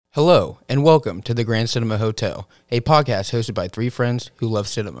Hello, and welcome to the Grand Cinema Hotel, a podcast hosted by three friends who love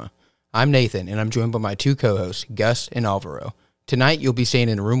cinema. I'm Nathan, and I'm joined by my two co-hosts, Gus and Alvaro. Tonight, you'll be staying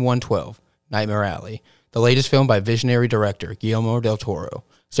in Room 112, Nightmare Alley, the latest film by visionary director Guillermo Del Toro.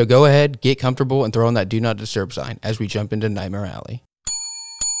 So go ahead, get comfortable, and throw on that Do Not Disturb sign as we jump into Nightmare Alley.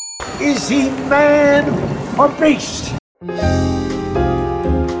 Is he man or beast?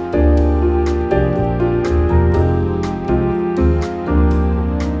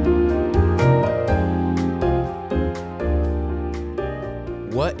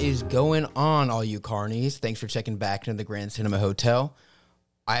 What is going on, all you carnies? Thanks for checking back into the Grand Cinema Hotel.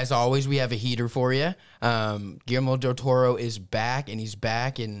 As always, we have a heater for you. Guillermo Del Toro is back, and he's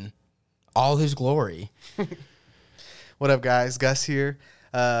back in all his glory. What up, guys? Gus here.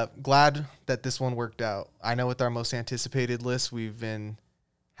 Glad that this one worked out. I know with our most anticipated list, we've been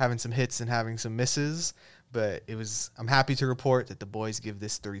having some hits and having some misses, but I'm happy to report that the boys give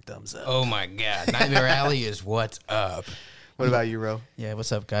this 3 thumbs up. Oh, my God. Nightmare Alley is what's up. What about you, Ro? Yeah,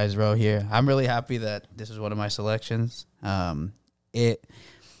 what's up, guys? Ro here. I'm really happy that this is one of my selections. I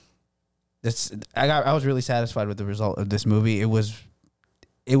was really satisfied with the result of this movie. It was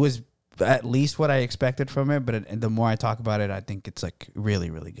at least what I expected from it, but the more I talk about it, I think it's like really,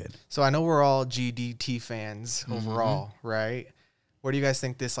 really good. So I know we're all GDT fans overall, right? Where do you guys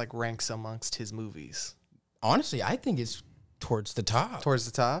think this like ranks amongst his movies? Honestly, I think it's towards the top. Towards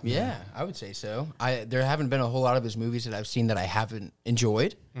the top? Yeah, I would say so. There haven't been a whole lot of his movies that I've seen that I haven't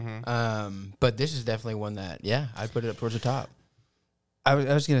enjoyed. But this is definitely one that, I'd put it up towards the top. I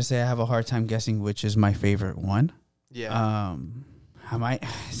was going to say I have a hard time guessing which is my favorite one. Yeah.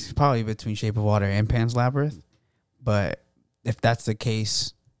 It's probably between Shape of Water and Pan's Labyrinth. But if that's the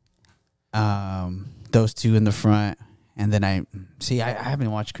case, those two in the front. And then I haven't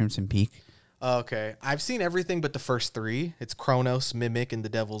watched Crimson Peak. Okay. I've seen everything but the first 3. It's Kronos, Mimic, and The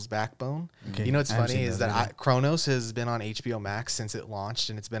Devil's Backbone. Okay. You know what's funny is that Kronos has been on HBO Max since it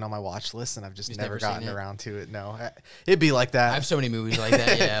launched, and it's been on my watch list, and I've just never gotten around to it. No. It'd be like that. I have so many movies like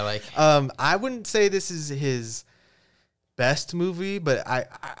that, yeah. Like, I wouldn't say this is his best movie, but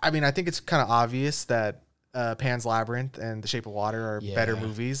I mean, I think it's kind of obvious that Pan's Labyrinth and The Shape of Water are better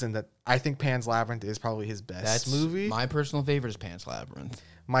movies, and that I think Pan's Labyrinth is probably his best movie. My personal favorite is Pan's Labyrinth.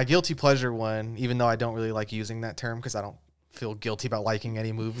 My guilty pleasure one, even though I don't really like using that term because I don't feel guilty about liking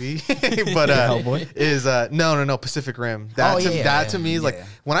any movie, but Hellboy? Is no Pacific Rim. That to me is like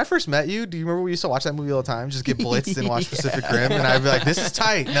when I first met you. Do you remember we used to watch that movie all the time? Just get blitzed and watch Pacific Rim, and I'd be like, "This is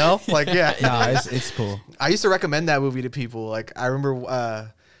tight." No, like No, it's cool. I used to recommend that movie to people. Like I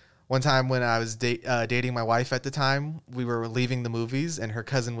remember one time when I was dating my wife at the time, we were leaving the movies and her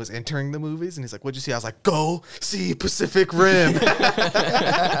cousin was entering the movies and he's like, "What'd you see?" I was like, "Go see Pacific Rim."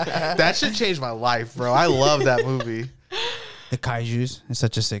 That should change my life, bro. I love that movie. The kaijus is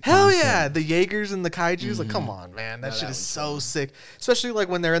such a sick Hell concept. yeah. The Jaegers and the kaijus. Like, come on, man. That shit is so sick. Especially like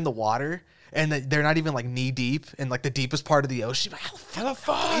when they're in the water and they're not even like knee deep in like the deepest part of the ocean. How the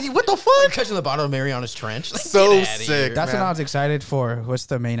fuck? What the fuck? Catching the bottom of Mariana's Trench. Like, So get outta sick. here. That's what I was excited for. What's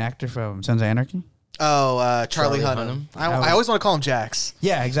the main actor from Sons of Anarchy? Oh, Charlie Hunnam. Hunnam. I always want to call him Jax.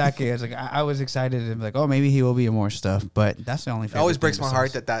 Yeah, exactly. I was like, I was excited and like, oh, maybe he will be in more stuff, but that's the only thing. It always breaks my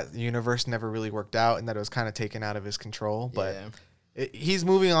heart that universe never really worked out and that it was kind of taken out of his control. But he's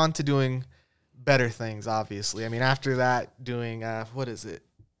moving on to doing better things, obviously. I mean, after that, doing, what is it?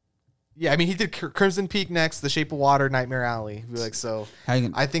 Yeah, I mean, he did Crimson Peak next, The Shape of Water, Nightmare Alley.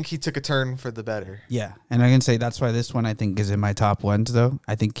 I think he took a turn for the better. Yeah, and I can say that's why this one I think is in my top ones, though.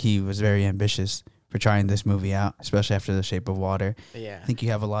 I think he was very ambitious for trying this movie out, especially after The Shape of Water. Yeah. I think you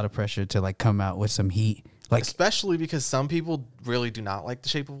have a lot of pressure to like come out with some heat. Like, especially because some people really do not like The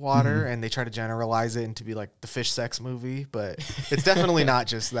Shape of Water and they try to generalize it into be like the fish sex movie, but it's definitely not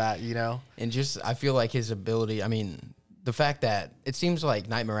just that, you know? And I feel like his ability, I mean, the fact that it seems like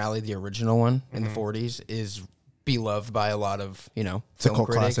Nightmare Alley, the original one in the 40s, is beloved by a lot of, film cult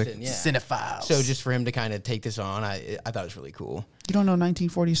critics. classic. And, Cinephiles. So just for him to kind of take this on, I thought it was really cool. you don't know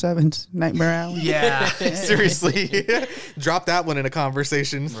 1947's Nightmare Alley? Yeah, seriously. Drop that one in a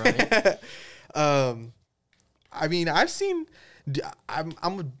conversation. Right. I mean, I'm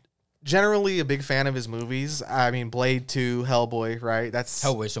generally a big fan of his movies. I mean, Blade 2, Hellboy, right? That's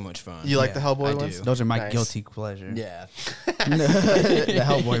Hellboy's so much fun. You like the Hellboy I ones? do. Those are my Nice. guilty pleasure. Yeah. The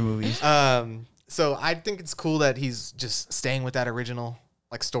Hellboy movies. So I think it's cool that he's just staying with that original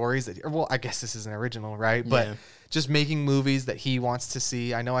like stories I guess this isn't original, right? But just making movies that he wants to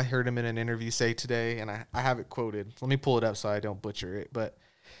see. I know I heard him in an interview say today, and I have it quoted. Let me pull it up so I don't butcher it. But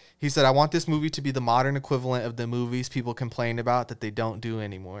He said, I want this movie to be the modern equivalent of the movies people complain about that they don't do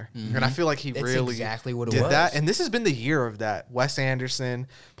anymore. And I feel like he really exactly what it did was. that. And this has been the year of that. Wes Anderson,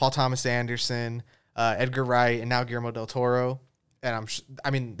 Paul Thomas Anderson, Edgar Wright, and now Guillermo Del Toro. And I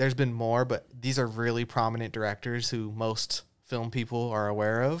mean, there's been more, but these are really prominent directors who most film people are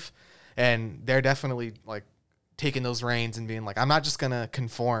aware of. And they're definitely like taking those reins and being like, I'm not just going to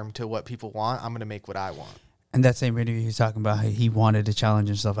conform to what people want. I'm going to make what I want. And that same interview, he's talking about how he wanted to challenge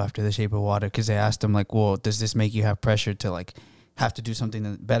himself after The Shape of Water because they asked him, like, well, does this make you have pressure to, like, have to do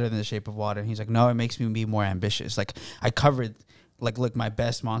something better than The Shape of Water? And he's like, no, it makes me be more ambitious. Like, I covered, like, look, my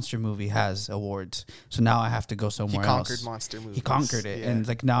best monster movie has awards. So now I have to go somewhere else. He conquered monster movies. He conquered it. Yeah. And,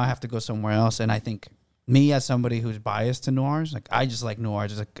 like, now I have to go somewhere else. And I think me as somebody who's biased to noirs, like, I just like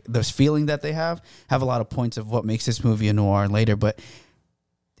noirs. Just like this feeling that they have a lot of points of what makes this movie a noir later. But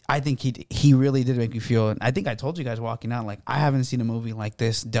I think he really did make me feel, and I think I told you guys walking out, like, I haven't seen a movie like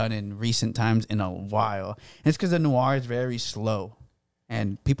this done in recent times in a while. And it's because the noir is very slow,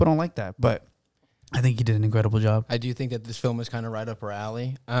 and people don't like that. But I think he did an incredible job. I do think that this film is kind of right up our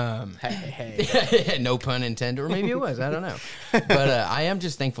alley. Hey. No pun intended, or maybe it was. I don't know. But I am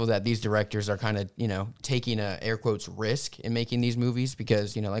just thankful that these directors are kind of, taking a air quotes risk in making these movies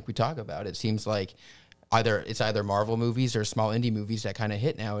because, like we talk about, it seems like either Marvel movies or small indie movies that kind of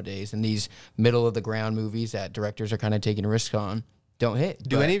hit nowadays, and these middle of the ground movies that directors are kind of taking a risk on don't hit.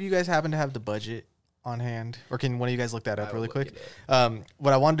 Do any of you guys happen to have the budget on hand, or can one of you guys look that up really quick?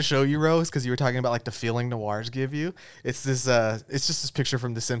 What I wanted to show you, Rose, because you were talking about like the feeling noirs give you. It's this. It's just this picture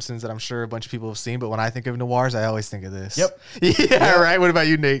from The Simpsons that I'm sure a bunch of people have seen. But when I think of noirs, I always think of this. Yep. Yeah. Right. What about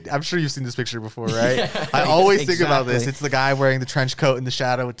you, Nate? I'm sure you've seen this picture before, right? Yeah, I always think about exactly. this. It's the guy wearing the trench coat in the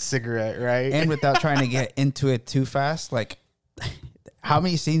shadow with the cigarette, right? And without trying to get into it too fast, like, how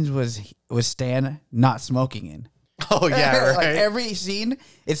many scenes was Stan not smoking in? Oh yeah, right. Like every scene,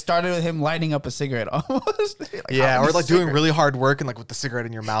 it started with him lighting up a cigarette almost. Like, yeah, how or many like doing cigarettes? really hard work and like with the cigarette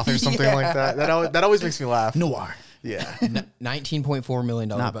in your mouth or something like that. That always makes me laugh. Noir. Yeah. $19.4 million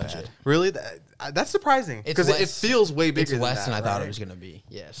Not budget. bad. Really? That's surprising because it feels way bigger. It's less than I that, thought right? it was going to be.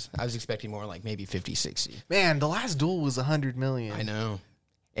 Yes. I was expecting more like maybe 50, 60. Man, The Last Duel was $100 million. I know.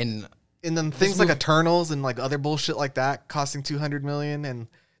 And then things like Eternals and like other bullshit like that costing $200 million and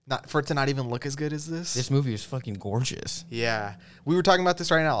not for it to not even look as good as this. movie is fucking gorgeous. Yeah, we were talking about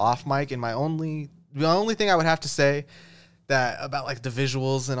this right now off mic, and the only thing I would have to say that about like the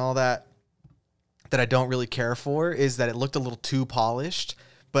visuals and all that I don't really care for is that it looked a little too polished.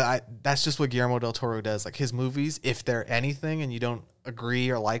 But that's just what Guillermo Del Toro does. Like his movies, if they're anything and you don't agree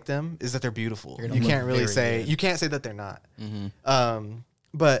or like them, is that they're beautiful. You can't really say you can't say that they're not. Mm-hmm.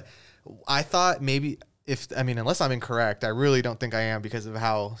 But I thought maybe unless I'm incorrect, I really don't think I am because of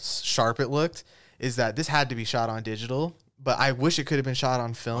how sharp it looked, is that this had to be shot on digital. But I wish it could have been shot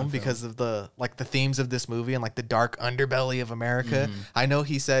on film because of the themes of this movie and like the dark underbelly of America. Mm-hmm. I know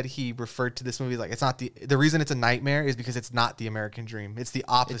he said he referred to this movie like it's not the reason it's a nightmare is because it's not the American dream. It's the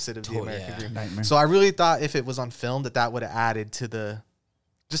opposite of the American dream. Nightmare. So I really thought if it was on film that would have added to the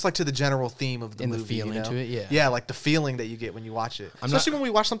general theme of the movie. The feeling to it, yeah. Yeah, like the feeling that you get when you watch it. Especially when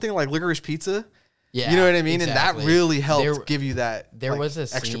we watch something like Licorice Pizza. Yeah, you know what I mean? exactly. And that really helped give you that was a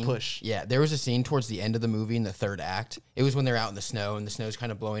extra scene, push. Yeah, there was a scene towards the end of the movie in the third act. It was when they're out in the snow and the snow's kind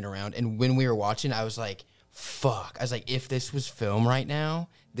of blowing around. And when we were watching, I was like, fuck. I was like, if this was film right now,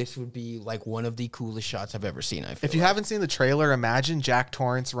 this would be like one of the coolest shots I've ever seen. If you haven't seen the trailer, imagine Jack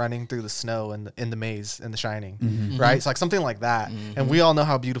Torrance running through the snow in the maze in The Shining, right? It's like something like that. Mm-hmm. And we all know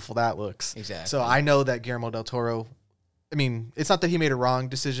how beautiful that looks. Exactly. So I know that Guillermo Del Toro, it's not that he made a wrong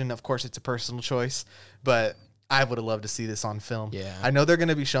decision. Of course, it's a personal choice, but I would have loved to see this on film. Yeah. I know they're going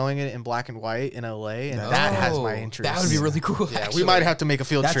to be showing it in black and white in LA, and that has my interest. That would be really cool. Yeah, actually. we might have to make a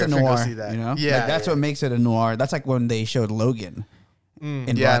field That's trip a noir, to go see that. you know? Yeah, Like, that's what makes it a noir. That's like when they showed Logan. In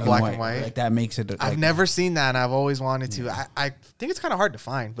black black and white. Like that makes it. I've never seen that, and I've always wanted to. I think it's kind of hard to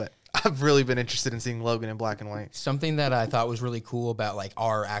find, but I've really been interested in seeing Logan in black and white. Something that I thought was really cool about like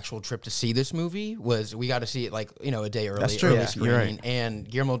our actual trip to see this movie was we got to see it like, a day early. That's true. Early Yeah, screening. you're right. And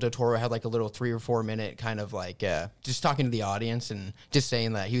Guillermo del Toro had like a little 3 or 4 minute kind of like just talking to the audience and just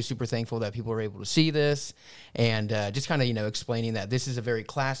saying that he was super thankful that people were able to see this and just kind of, explaining that this is a very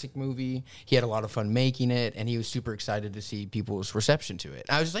classic movie. He had a lot of fun making it and he was super excited to see people's reception to it.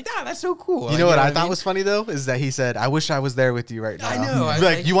 I was just like, that's so cool. You know what I thought was funny though? Is that he said, I wish I was there with you right now. I know. I was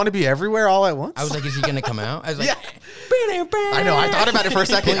like, you want to be everywhere all at once? I was like, is he going to come out? I was like, Yeah. I know. I thought about it for a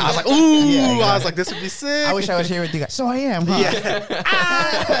second. I was like, ooh. Yeah. I was like, this would be sick. I wish I was here with you guys. So I am. Huh?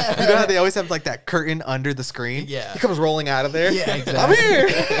 Yeah. You know how they always have like that curtain under the screen? Yeah. He comes rolling out of there. Yeah, exactly.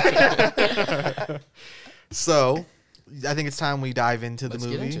 I'm here. So, I think it's time we dive into Let's the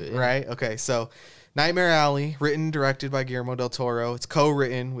get movie, into it, yeah. right? Okay, so Nightmare Alley, written, directed by Guillermo Del Toro. It's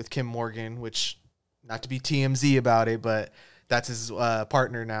co-written with Kim Morgan, which, not to be TMZ about it, but that's his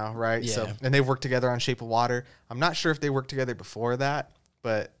partner now, right? Yeah. So, and they've worked together on Shape of Water. I'm not sure if they worked together before that,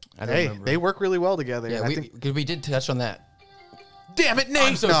 but I don't hey, remember. they work really well together. Yeah, and I think, because we did touch on that. damn it, Nate!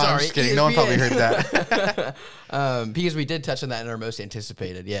 I'm so no, I'm sorry. just kidding. No one probably heard ESPN. that. Because we did touch on that in our most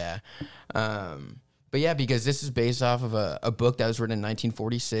anticipated, yeah. But yeah, because this is based off of a book that was written in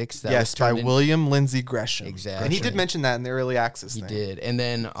 1946. That Yes, was by turned in- William Lindsay Gresham. Exactly. And he did mention that in the early access He thing. did, and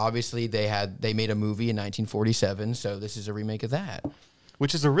then obviously they made a movie in 1947. So this is a remake of that.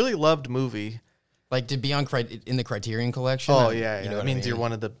 Which is a really loved movie. Like to be on in the Criterion Collection. Oh, yeah. you know That what means I mean? you're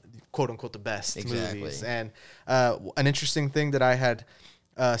one of the quote-unquote the best Exactly. movies. And an interesting thing that I had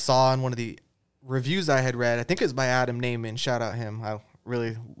saw on one of the reviews I had read, I think it was by Adam Naiman, shout out him. I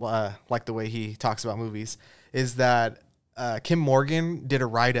really like the way he talks about movies, is that Kim Morgan did a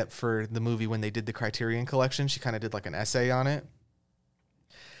write-up for the movie when they did the Criterion Collection. She kind of did like an essay on it.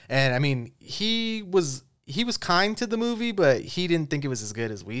 And I mean, he was kind to the movie, but he didn't think it was as good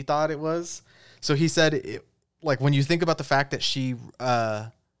as we thought it was. So he said, like, when you think about the fact that she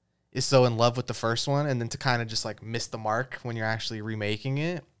is so in love with the first one, and then to kind of just like miss the mark when you're actually remaking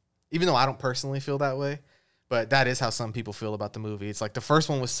it, even though I don't personally feel that way, but that is how some people feel about the movie. It's like the first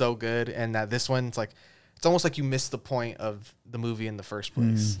one was so good, and that this one, it's almost like you missed the point of the movie in the first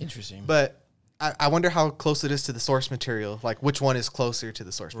place. Interesting. But I wonder how close it is to the source material. Like, which one is closer to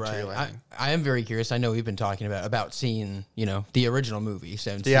the source Right. material? I think. I am very curious. I know we've been talking about seeing, the original movie.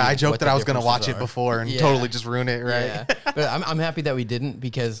 So Yeah, I joked what that the I was going to watch differences it are. before and Yeah. totally just ruin it, right? Yeah. But I'm happy that we didn't,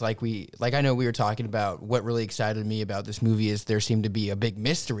 because I know we were talking about what really excited me about this movie is there seemed to be a big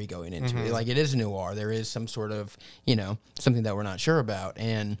mystery going into it. Like, it is noir. There is some sort of, something that we're not sure about.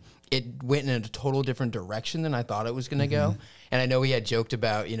 And it went in a total different direction than I thought it was going to go. And I know we had joked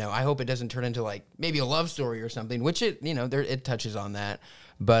about, I hope it doesn't turn into like maybe a love story or something, which it touches on that.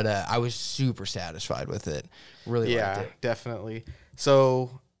 But I was super satisfied with it. Really liked Yeah, it. definitely.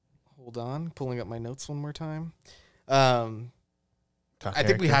 So, hold on. Pulling up my notes one more time. I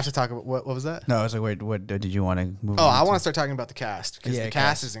think we have to talk about, what was that? No, I was like, wait, what did you want to move Oh, on I to? want to start talking about the cast, because Yeah, the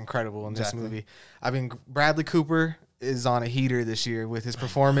cast cast. is incredible in Exactly. this movie. I mean, Bradley Cooper is on a heater this year with his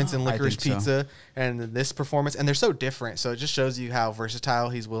performance in I Licorice think so. Pizza and this performance, and they're so different. So it just shows you how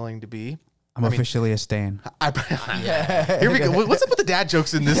versatile he's willing to be. I'm officially a stan. Here we go. What's up with the dad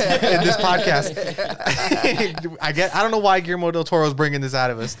jokes in this podcast? I don't know why Guillermo Del Toro is bringing this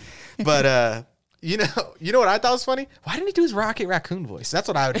out of us, but you know what I thought was funny? Why didn't he do his Rocket Raccoon voice? That's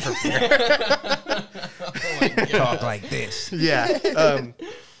what I would prefer. Talk like this. Yeah.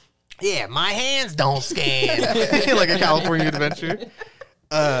 Yeah, my hands don't scan. Like a California Adventure.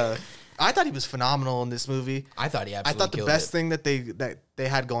 I thought he was phenomenal in this movie. I thought he I absolutely thought the killed best it. thing that they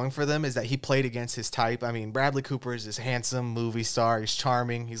had going for them is that he played against his type. I mean, Bradley Cooper is this handsome movie star. He's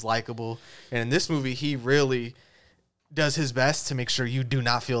charming. He's likable. And in this movie, he really does his best to make sure you do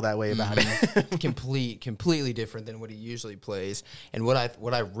not feel that way about him. completely different than what he usually plays. And what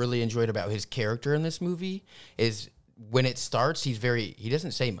I really enjoyed about his character in this movie is when it starts, he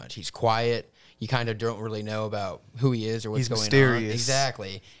doesn't say much. He's quiet. You kind of don't really know about who he is or what's He's going on. mysterious.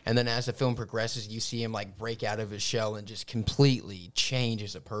 Exactly. And then as the film progresses, you see him like break out of his shell and just completely change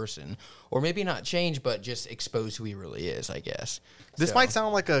as a person. Or maybe not change, but just expose who he really is, I guess. This So- might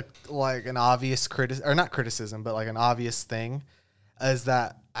sound like an obvious not criticism, but like an obvious thing, is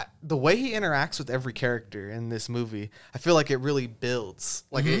that the way he interacts with every character in this movie, I feel like it really builds.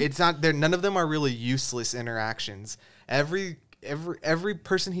 Like it's not there. None of them are really useless interactions. Every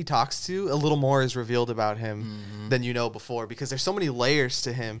person he talks to, a little more is revealed about him than you know before, because there's so many layers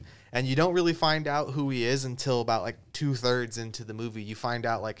to him, and you don't really find out who he is until about like 2/3 into the movie. You find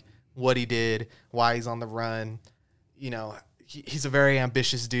out like what he did, why he's on the run. He's a very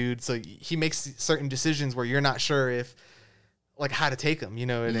ambitious dude, so he makes certain decisions where you're not sure if like how to take them. You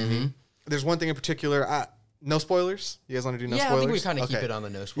know what I mean? There's one thing in particular. No spoilers? You guys want to do no spoilers? I think we kind of keep it on the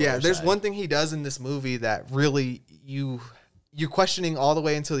no spoilers. Yeah, there's side. one thing he does in this movie that really you're questioning all the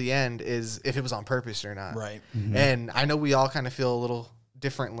way until the end is if it was on purpose or not. Right. And I know we all kind of feel a little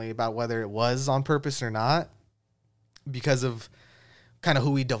differently about whether it was on purpose or not because of kind of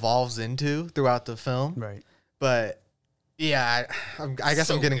who he devolves into throughout the film. Right. But yeah, I guess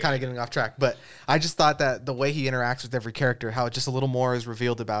So I'm getting off track. But I just thought that the way he interacts with every character, how just a little more is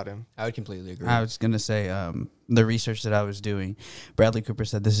revealed about him. I would completely agree. I was going to say, the research that I was doing, Bradley Cooper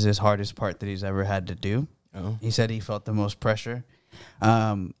said this is his hardest part that he's ever had to do. Oh. He said he felt the most pressure.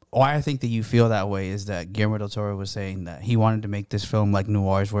 Why I think that you feel that way is that Guillermo Del Toro was saying that he wanted to make this film like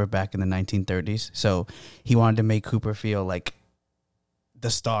noirs were back in the 1930s. So he wanted to make Cooper feel like the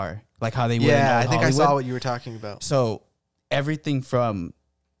star, like how they were. Yeah, in I think Hollywood. I saw what you were talking about. So everything from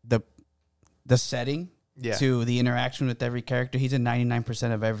the setting to the interaction with every character, he's in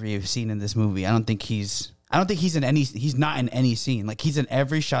 99% of every scene in this movie. I don't think he's in any. He's not in any scene. Like he's in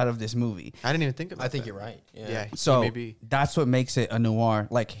every shot of this movie. I didn't even think about. I think you're right. Yeah. So maybe that's what makes it a noir.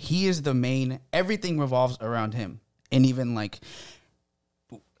 Like he is the main. Everything revolves around him, and even like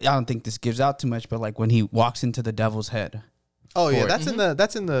I don't think this gives out too much, but like when he walks into the devil's head. Oh yeah, that's in the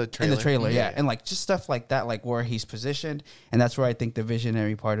trailer. In the trailer, yeah. And like just stuff like that, like where he's positioned, and that's where I think the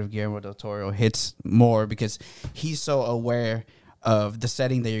visionary part of Guillermo del Toro hits more because he's so aware of the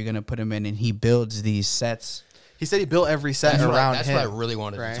setting that you're gonna put him in, and he builds these sets. He said he built every set around That's him. what I really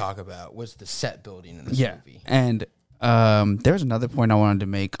wanted to talk about was the set building in this movie. And there's another point I wanted to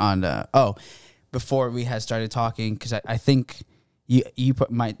make on before we had started talking because I think you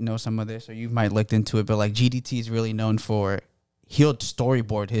might know some of this or you might looked into it, but like GDT is really known for. He'll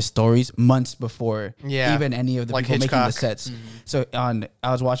storyboard his stories months before even any of the like people Hitchcock. making the sets. Mm-hmm. So I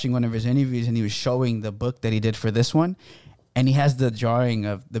was watching one of his interviews and he was showing the book that he did for this one, and he has the drawing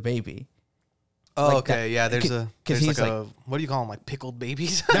of the baby. Oh, like okay, yeah. There's he's like a what do you call them? Like pickled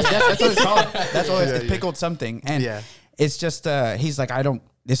babies? That's what it's called. That's what it's pickled something, and it's just he's like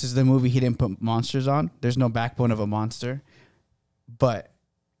This is the movie he didn't put monsters on. There's no backbone of a monster, but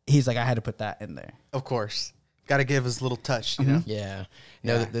he's like I had to put that in there. Of course. Got to give his little touch, you know. Yeah,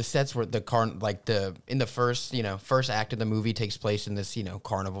 no, the sets were in the first act of the movie takes place in this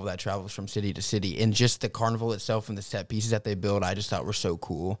carnival that travels from city to city, and just the carnival itself and the set pieces that they build, I just thought were so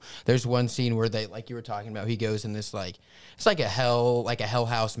cool. There's one scene where they, like you were talking about, he goes in this it's like a hell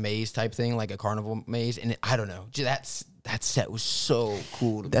house maze type thing, like a carnival maze, and I don't know, that set was so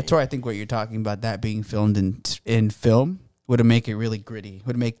cool. That's where I think what you're talking about, that being filmed in film, would make it really gritty.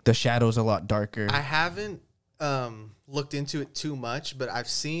 Would make the shadows a lot darker. I haven't looked into it too much, but I've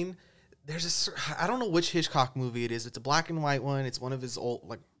seen I don't know which Hitchcock movie it is. It's a black and white one. It's one of his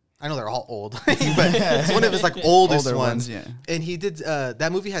old, I know they're all old, but it's one of his oldest Older ones. Yeah. And he did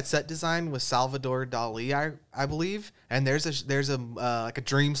that movie had set design with Salvador Dali, I believe. And there's a like a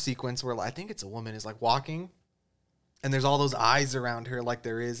dream sequence where I think it's a woman is walking. And there's all those eyes around her like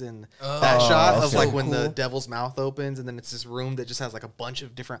there is in that shot of when the devil's mouth opens, and then it's this room that just has a bunch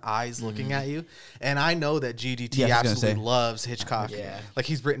of different eyes looking at you. And I know that GDT absolutely loves Hitchcock. Yeah.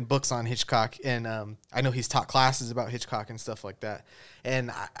 He's written books on Hitchcock, and I know he's taught classes about Hitchcock and stuff like that.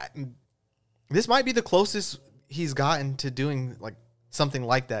 And this might be the closest he's gotten to doing something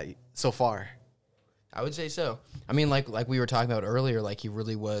like that so far. I would say so. I mean, like we were talking about earlier, he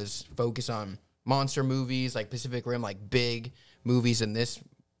really was focused on monster movies, like Pacific Rim, big movies, and this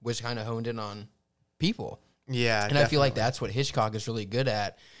was kind of honed in on people. Yeah, and definitely. I feel like that's what Hitchcock is really good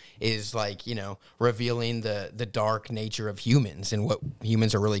at, is revealing the dark nature of humans and what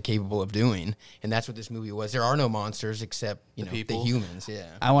humans are really capable of doing. And that's what this movie was. There are no monsters except the humans. Yeah,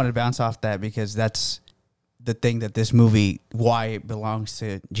 I wanted to bounce off that because that's the thing that this movie, why it belongs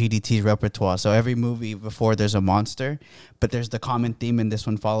to GDT's repertoire. So every movie before there's a monster, but there's the common theme, and this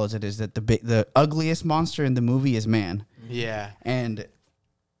one follows it, is that the ugliest monster in the movie is man. Yeah. And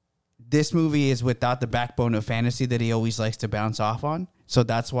this movie is without the backbone of fantasy that he always likes to bounce off on. So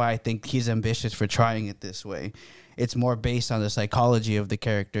that's why I think he's ambitious for trying it this way. It's more based on the psychology of the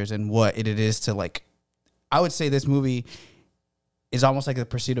characters and what it is to I would say this movie is almost like the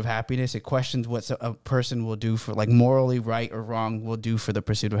pursuit of happiness. It questions what a person will do for morally right or wrong will do for the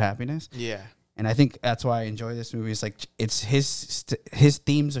pursuit of happiness. Yeah. And I think that's why I enjoy this movie. It's his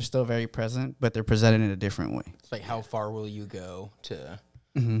themes are still very present, but they're presented in a different way. It's how far will you go to?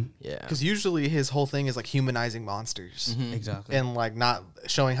 Mm-hmm. Yeah. Because usually his whole thing is humanizing monsters. Mm-hmm. Exactly. And not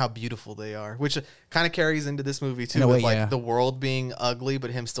showing how beautiful they are, which kind of carries into this movie too, with the world being ugly,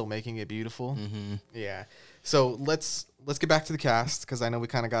 but him still making it beautiful. Mm-hmm. Yeah. So let's get back to the cast, because I know we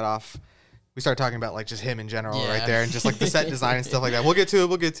kind of got off. We started talking about just him in general right there, and just the set design and stuff like that. We'll get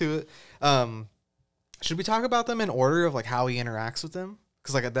to it. Should we talk about them in order of how he interacts with them?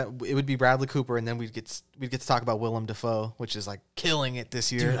 Because that it would be Bradley Cooper, and then we'd get to talk about Willem Dafoe, which is killing it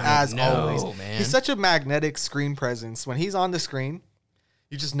this year. Dude, always. Man. He's such a magnetic screen presence. When he's on the screen,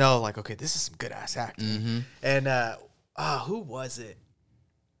 you just know okay, this is some good ass acting. Mm-hmm. And who was it?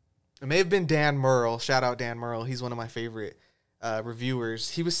 It may have been Dan Murrell. Shout out Dan Murrell. He's one of my favorite reviewers.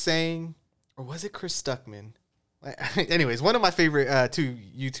 He was saying, or was it Chris Stuckman? Anyways, one of my favorite two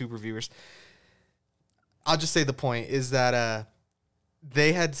YouTube reviewers. I'll just say the point is that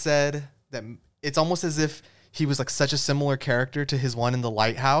they had said that it's almost as if he was like such a similar character to his one in The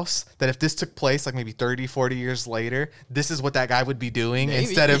Lighthouse that if this took place like maybe 30, 40 years later, this is what that guy would be doing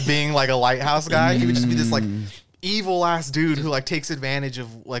instead of being like a lighthouse guy. He would just be this like evil ass dude who like takes advantage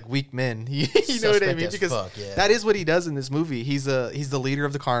of like weak men. You know what I mean? Because that is what he does in this movie. He's the leader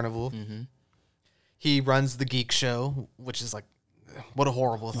of the carnival. Mm-hmm. He runs the geek show, which is like, what a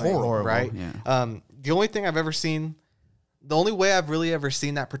horrible thing, right? Yeah. The only thing I've ever seen, the only way I've really ever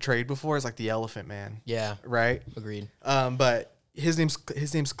seen that portrayed before is like the Elephant Man. Yeah. Right. Agreed. But his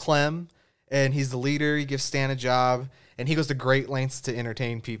name's Clem, and he's the leader. He gives Stan a job, and he goes to great lengths to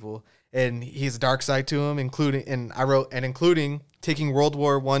entertain people. And he has a dark side to him, including taking World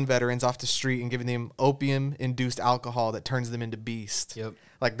War I veterans off the street and giving them opium-induced alcohol that turns them into beasts. Yep.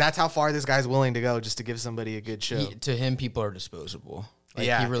 Like, that's how far this guy's willing to go just to give somebody a good show. To him, people are disposable. Like,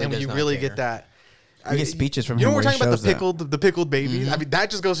 yeah, he really and does you not really care. get that. You get speeches from him. You know, we're where he talking about shows the pickled babies. I mean,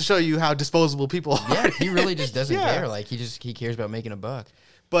 that just goes to show you how disposable people are. Yeah, he really just doesn't Yeah. care. Like, he cares about making a buck.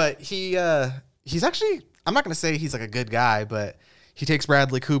 But he's actually, I'm not going to say he's like a good guy, but he takes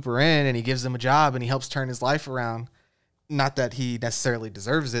Bradley Cooper in and he gives him a job and he helps turn his life around. Not that he necessarily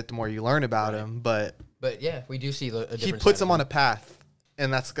deserves it the more you learn about him, but yeah, we do see a different he puts side him of on a path.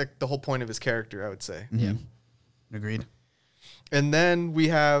 And that's like the whole point of his character, I would say. Yeah. Agreed. And then we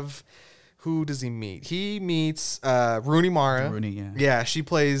have, who does he meet? He meets Rooney Mara. Rooney, yeah. Yeah, she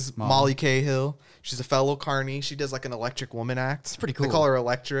plays Molly Cahill. She's a fellow carny. She does like an electric woman act. It's pretty cool. They call her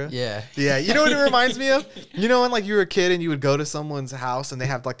Electra. Yeah. Yeah. You know what it reminds me of? You know when like you were a kid and you would go to someone's house and they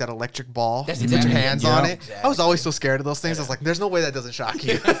have like that electric ball. That's You put your exactly hands it. on Yeah. it. Exactly. I was always so scared of those things. I was like, there's no way that doesn't shock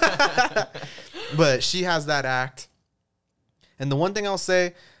you. But she has that act. And the one thing I'll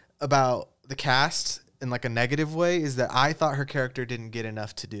say about the cast in like a negative way is that I thought her character didn't get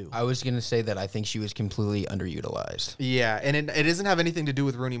enough to do. I was going to say that I think she was completely underutilized. Yeah, and it doesn't have anything to do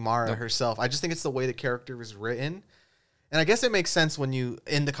with Rooney Mara herself. I just think it's the way the character was written. And I guess it makes sense when you,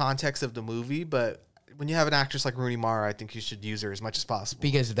 in the context of the movie, but when you have an actress like Rooney Mara, I think you should use her as much as possible.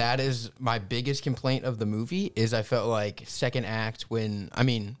 Because that is my biggest complaint of the movie is I felt like second act when, I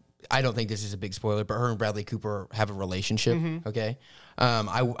mean, I don't think this is a big spoiler, but her and Bradley Cooper have a relationship, okay?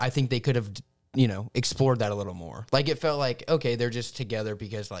 I think they could have, explored that a little more. Like, it felt like, okay, they're just together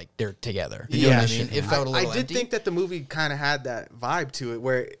because, like, they're together. You know what I mean? It felt a little I did empty. think that the movie kind of had that vibe to it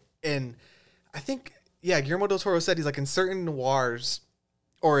where, and I think, Guillermo Del Toro said he's like, in certain noirs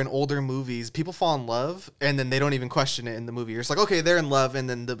or in older movies, people fall in love and then they don't even question it in the movie. It's like, okay, they're in love and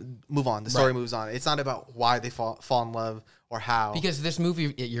then move on. The story moves on. It's not about why they fall in love or how. Because this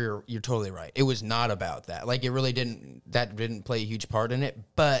movie, you're totally right. It was not about that. Like, it really didn't play a huge part in it.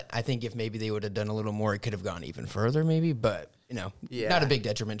 But I think if maybe they would have done a little more, it could have gone even further maybe. But, not a big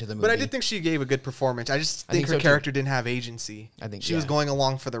detriment to the movie. But I did think she gave a good performance. I just think her character didn't have agency. I think she was going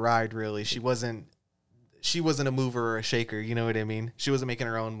along for the ride, really. She wasn't a mover or a shaker, you know what I mean? She wasn't making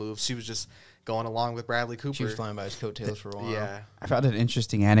her own moves. She was just going along with Bradley Cooper. She was flying by his coattails for a while. Yeah. I found an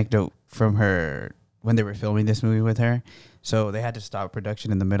interesting anecdote from her when they were filming this movie with her. So they had to stop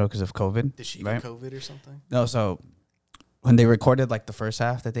production in the middle because of COVID. Did she get COVID or something? No, so when they recorded like the first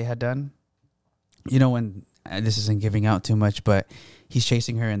half that they had done, when this isn't giving out too much, but he's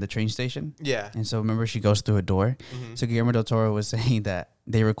chasing her in the train station. Yeah. And so remember she goes through a door. Mm-hmm. So Guillermo Del Toro was saying that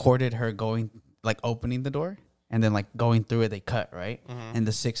they recorded her opening the door and then going through it, they cut, right? Mm-hmm. And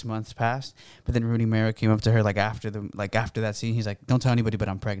the 6 months passed. But then Rooney Mara came up to her after that scene, he's like, don't tell anybody, but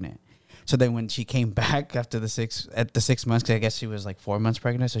I'm pregnant. So then when she came back after the 6 months, 'cause I guess she was 4 months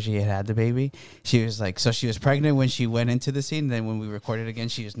pregnant, so she had the baby. She was so she was pregnant when she went into the scene. Then when we recorded again,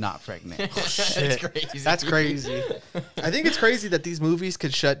 she was not pregnant. Shit. That's crazy. I think it's crazy that these movies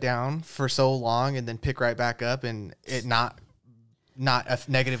could shut down for so long and then pick right back up and it not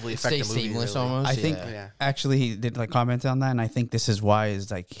negatively affect the movie. Seamless really. almost. I think actually he did comment on that, and I think this is why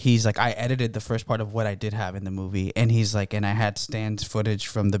he's I edited the first part of what I did have in the movie, and he's and I had Stan's footage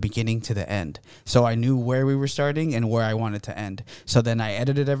from the beginning to the end, so I knew where we were starting and where I wanted to end. So then I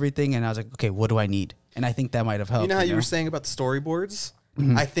edited everything, and I was like, okay, what do I need? And I think that might have helped. You know how you were saying about the storyboards?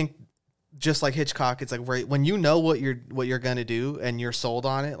 Mm-hmm. I think just like Hitchcock, it's when you know what you're gonna do and you're sold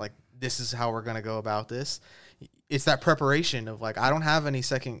on it, this is how we're gonna go about this. It's that preparation of I don't have any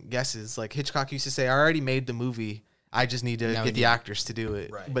second guesses. Like Hitchcock used to say, I already made the movie. I just need to get the actors to do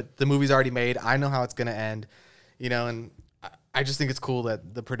it. Right. But the movie's already made. I know how it's going to end, and I just think it's cool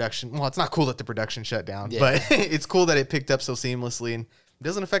that the production, it's not cool that the production shut down, but it's cool that it picked up so seamlessly and it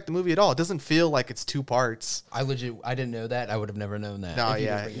doesn't affect the movie at all. It doesn't feel like it's two parts. I didn't know that. I would have never known that. No, if you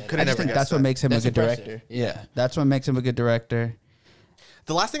yeah. didn't bring that Could've up. I just think that's what makes him a good impressive. director. Yeah. That's what makes him a good director.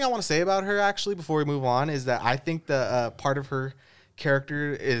 The last thing I want to say about her, actually, before we move on, is that I think the part of her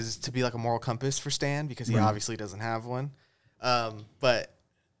character is to be like a moral compass for Stan because he obviously doesn't have one. But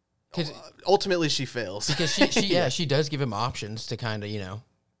ultimately she fails because she does give him options to kind of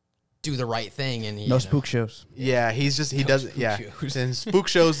do the right thing, and no spook shows. Yeah, he doesn't. Yeah, and spook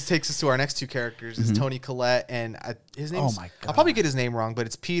shows takes us to our next two characters. Is Tony Collette and his name. Oh my God. I'll probably get his name wrong, but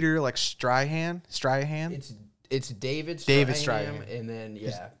it's Peter like Strahan. It's David Strahan, and then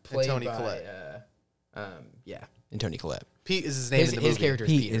and Tony Collette. And Tony Collette. Pete is his name in the movie. His character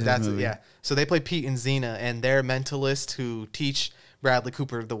is Pete Peter. is Yeah. So they play Pete and Xena, and they're mentalists who teach Bradley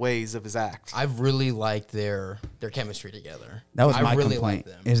Cooper the ways of his act. I really liked their chemistry together. That was my really complaint.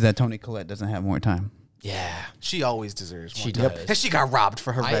 liked them. Is that Tony Collette doesn't have more time? Yeah, She always deserves one. she does. And she got robbed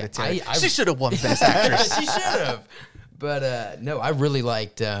for Hereditary. I She should have won Best Actress. She should have. But no, I really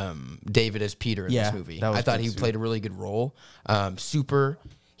liked David as Peter in this movie. I thought he played a really good role.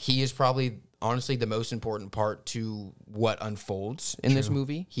 He is probably honestly the most important part to what unfolds in this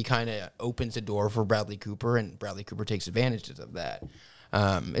movie. He kind of opens the door for Bradley Cooper, and Bradley Cooper takes advantage of that.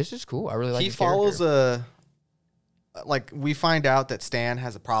 It's just cool. I really like. He follows we find out that Stan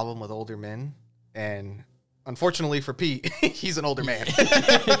has a problem with older men, and unfortunately for Pete, he's an older man.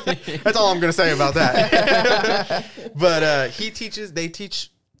 That's all I'm going to say about that. But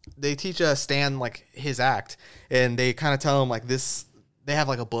they teach Stan like his act, and they kind of tell him like this. They have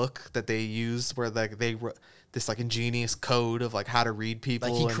like a book that they use where like this like ingenious code of like how to read people,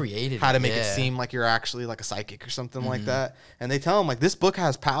 Like he and created how to it, make it yeah. seem like you're actually like a psychic or something like that. And they tell him like this book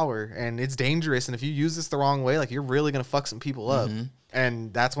has power and it's dangerous, and if you use this the wrong way, like you're really gonna fuck some people up.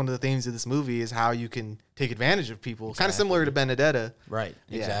 And that's one of the themes of this movie is how you can take advantage of people. Kind of similar to Benedetta. Right,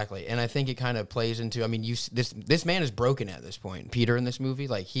 Yeah. exactly. And I think it kind of plays into, I mean, this man is broken at this point. Peter in this movie,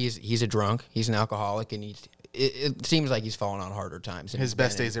 like he's a drunk, he's an alcoholic, and it seems like he's fallen on harder times. His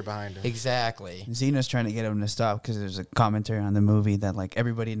best days are behind him. Exactly. Xena's trying to get him to stop because there's a commentary on the movie that like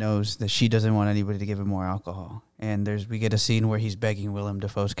everybody knows that she doesn't want anybody to give him more alcohol. And we get a scene where he's begging Willem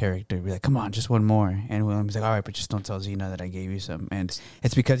Dafoe's character to be like, "Come on, just one more." And Willem's like, "All right, but just don't tell Xena that I gave you some." And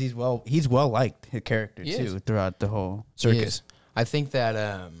it's because he's well liked, his character too, throughout the whole circus. I think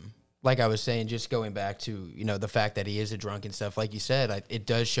that like I was saying, just going back to the fact that he is a drunk and stuff, like you said, it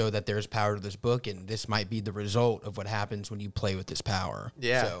does show that there's power to this book, and this might be the result of what happens when you play with this power.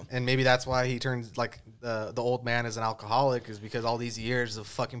 Yeah, so. and maybe that's why he turns like the old man as an alcoholic, is because all these years of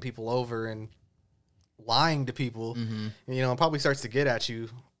fucking people over and lying to people, it probably starts to get at you.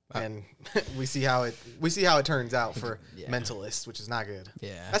 And we see how it turns out for mentalists, which is not good.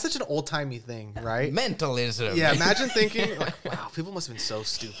 Yeah, that's such an old timey thing, right? Mentalism. Yeah, imagine thinking like, wow, people must have been so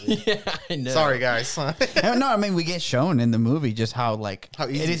stupid. Yeah, I know. Sorry, guys. No, I mean we get shown in the movie just how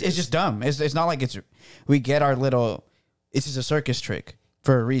easy it is. It's just dumb. It's not like we get our little. It's just a circus trick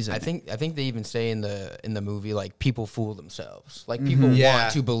for a reason. I think they even say in the movie like people fool themselves. Like people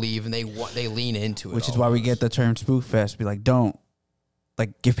want to believe and they lean into it. Which is why we get the term spook fest. Be like, don't.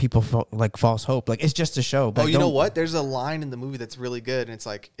 Like give people false hope. Like it's just a show. But you know what? There's a line in the movie that's really good, and it's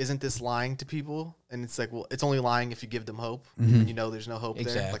like, "Isn't this lying to people?" And it's like, well, it's only lying if you give them hope. There's no hope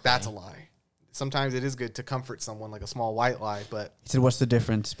there. Like that's a lie. Sometimes it is good to comfort someone, like a small white lie. But he said, "What's the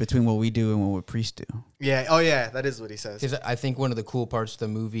difference between what we do and what priests do?" Yeah. Oh yeah, that is what he says. Because I think one of the cool parts of the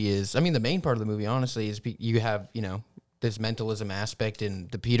movie is, I mean, the main part of the movie, honestly, is you have this mentalism aspect, and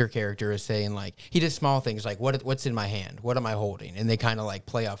the Peter character is saying like he does small things like what's in my hand, what am I holding, and they kind of like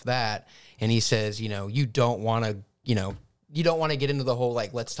play off that, and he says you don't want to get into the whole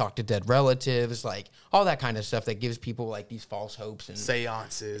like let's talk to dead relatives, like all that kind of stuff that gives people like these false hopes and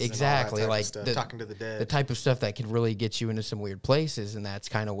seances, exactly, and all that like type of stuff, talking to the dead, the type of stuff that could really get you into some weird places, and that's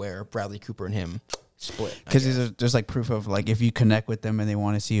kind of where Bradley Cooper and him split. Because there's like proof of like if you connect with them and they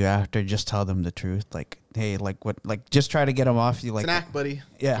want to see you after, just tell them the truth. Like, hey, like what, like just try to get them off you. Like it's an act, buddy.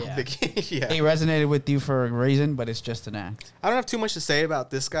 Yeah. Yeah. He resonated with you for a reason, but it's just an act. I don't have too much to say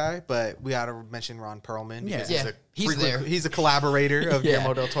about this guy, but we got to mention Ron Perlman. Because he's a collaborator of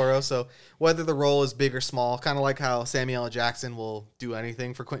Guillermo Del Toro. So whether the role is big or small, kind of like how Samuel L. Jackson will do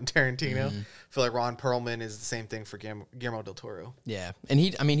anything for Quentin Tarantino, I feel like Ron Perlman is the same thing for Guillermo Del Toro. Yeah, and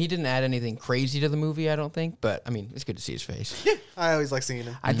he didn't add anything crazy to the movie, I don't think, but I mean, it's good to see his face. Yeah, I always like seeing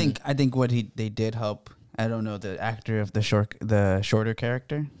him. I think what they did help. I don't know the actor of the shorter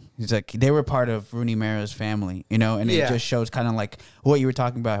character. He's like they were part of Rooney Mara's family, and it just shows kind of like what you were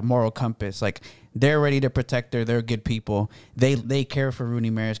talking about, moral compass. Like they're ready to protect her. They're good people. They care for Rooney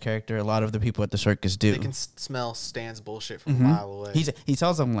Mara's character. A lot of the people at the circus do. They can smell Stan's bullshit from a mile away. He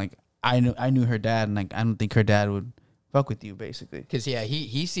tells them like I knew her dad, and like I don't think her dad fuck with you, basically. Because,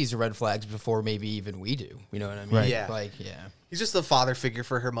 he sees the red flags before maybe even we do. You know what I mean? Right. Yeah. Like, yeah. He's just a father figure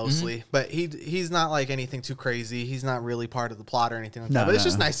for her mostly, but he's not like anything too crazy. He's not really part of the plot or anything like that. But it's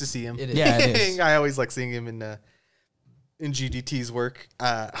just nice to see him. It is. Yeah, it is. I always like seeing him in GDT's work.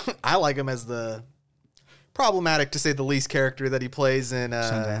 I like him as the problematic, to say the least, character that he plays in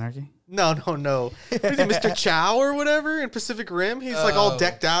Sons of Anarchy? No. Is he Mr. Chow or whatever in Pacific Rim? He's like all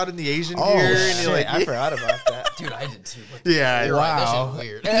decked out in the Asian gear. And he like, I forgot about that. Dude, I did too. yeah, You're right. That Wow. shit's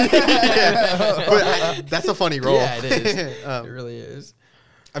weird. but that's a funny role. Yeah, it is. It really is.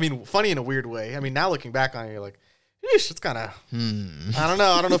 I mean, funny in a weird way. I mean, now looking back on it, you're like, yeesh, it's kind of, I don't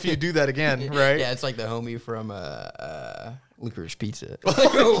know. I don't know if you do that again, right? Yeah, it's like the homie from Licorice Pizza.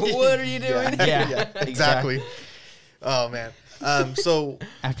 What are you doing? Yeah, exactly. Oh, man. So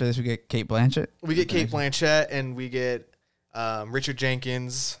After this, we get Kate Blanchett. we get Kate Blanchett and we get Richard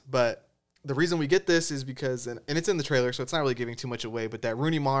Jenkins. But the reason we get this is because, and it's in the trailer, so it's not really giving too much away, but that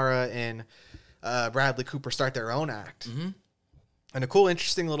Rooney Mara and Bradley Cooper start their own act. Mm-hmm. And a cool,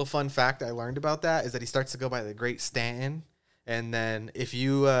 interesting little fun fact I learned about that is that he starts to go by the Great Stanton. And then if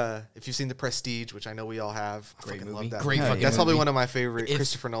you've seen The Prestige, which I know we all have, I Great fucking movie. love that. Great movie. fucking That's probably movie. one of my favorite It's-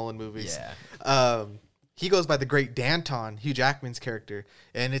 Christopher Nolan movies. Yeah. He goes by the Great Danton, Hugh Jackman's character,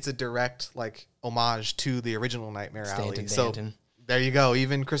 and it's a direct like homage to the original Nightmare Alley. Stanton So Danton. there you go.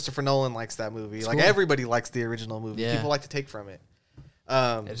 Even Christopher Nolan likes that movie. Like cool. everybody likes the original movie. Yeah. People like to take from it.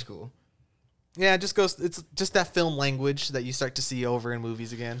 That's cool. Yeah, it just goes. It's just that film language that you start to see over in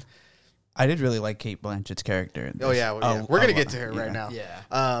movies again. I did really like Kate Blanchett's character. in Oh this. yeah, we're gonna get to her yeah. right now.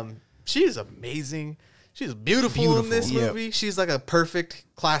 Yeah. She is amazing. She's beautiful in this Yep. movie. She's like a perfect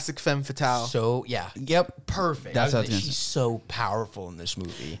classic femme fatale. So, yeah. Yep. Perfect. That's what I was gonna She's so powerful in this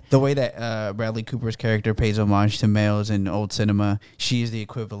movie. The way that Bradley Cooper's character pays homage to males in old cinema, she is the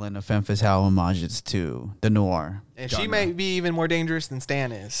equivalent of femme fatale homages to the noir. And genre. she may be even more dangerous than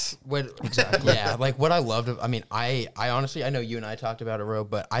Stan is. Exactly. Yeah, like what I loved. I mean, I honestly, I know you and I talked about it, Ro,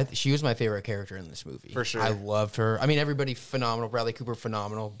 but she was my favorite character in this movie. For sure. I loved her. I mean, everybody phenomenal. Bradley Cooper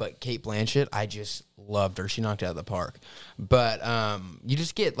phenomenal, but Kate Blanchett, I just loved her. She knocked it out of the park. But you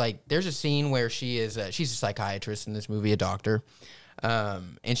just get like, there's a scene where she's a psychiatrist in this movie, a doctor.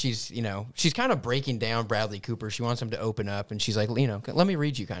 And she's kind of breaking down Bradley Cooper. She wants him to open up, and she's like, let me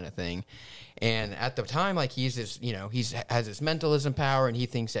read you, kind of thing. And at the time, like, he's this, has this mentalism power, and he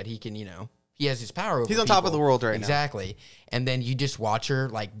thinks that he can, he has his power over He's on top of people. the world right now. Exactly. And then you just watch her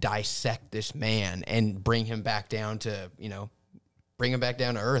like dissect this man and bring him back down to, bring him back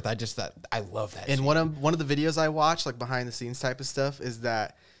down to earth. I just thought, I love that. And scene. one of the videos I watch, like behind the scenes type of stuff, is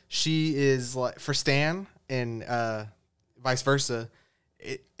that she is like, for Stan and vice versa.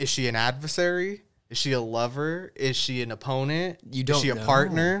 Is she an adversary? Is she a lover? Is she an opponent? You don't Is she a know.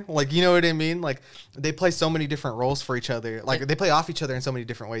 partner? Like, you know what I mean? Like, they play so many different roles for each other. Like, they play off each other in so many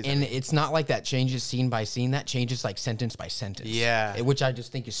different ways. And it's not like that changes scene by scene. That changes like sentence by sentence. Yeah. Which I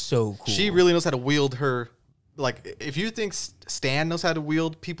just think is so cool. She really knows how to wield her. Like, if you think Stan knows how to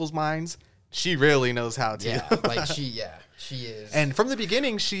wield people's minds, she really knows how to. Yeah. Like she is. And from the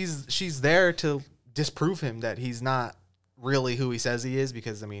beginning, she's there to disprove him that he's not really who he says he is,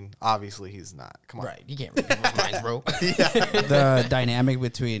 because I mean, obviously he's not. Come on. Right. You can't read people's minds, bro. The dynamic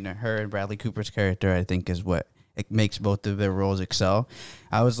between her and Bradley Cooper's character, I think, is what it makes both of their roles excel.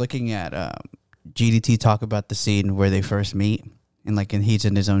 I was looking at GDT talk about the scene where they first meet, and he's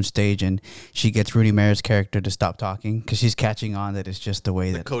in his own stage, and she gets Rooney Mara's character to stop talking because she's catching on that it's just the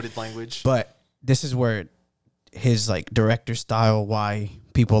way that. Coded language. But this is where his director style, why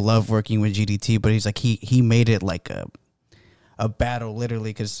people love working with GDT, but he's he made it like a battle, literally,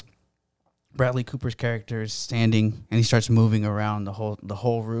 because Bradley Cooper's character is standing and he starts moving around the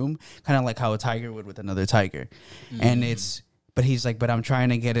whole room, kind of like how a tiger would with another tiger. And but he's like, but I'm trying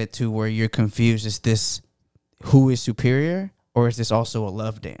to get it to where you're confused. Is this who is superior, or is this also a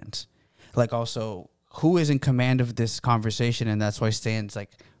love dance? Like, also, who is in command of this conversation? And that's why Stan's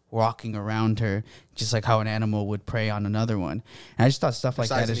walking around her, just like how an animal would prey on another one. And I just thought stuff like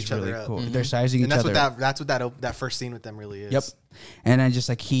that sizing is each other really up. cool. They're sizing And each that's other. that's what that first scene with them really is. Yep. And I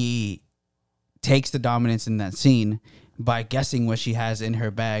just he takes the dominance in that scene by guessing what she has in her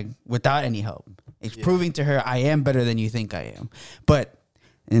bag without any help. It's proving to her, I am better than you think I am. But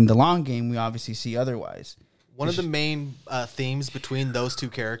in the long game, we obviously see otherwise. One of the main themes between those two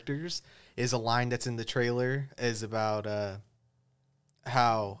characters is a line that's in the trailer, is about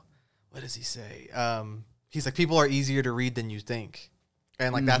how, what does he say? He's like, people are easier to read than you think.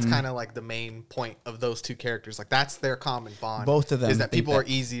 And that's kind of the main point of those two characters. That's their common bond. Both of them is that think people that. are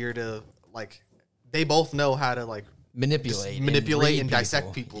easier to they both know how to manipulate and read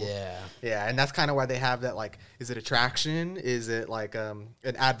dissect people. Yeah, And that's kind of why they have that. Like, is it attraction? Is it like an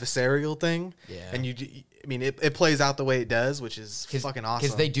adversarial thing? Yeah. And I mean, it plays out the way it does, which is fucking awesome.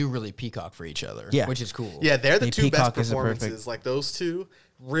 Because they do really peacock for each other. Yeah. Which is cool. Yeah, they're the two best peacock is a perfect- performances. Like, those two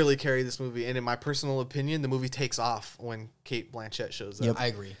really carry this movie. And in my personal opinion, the movie takes off when Cate Blanchett shows up. Yep, I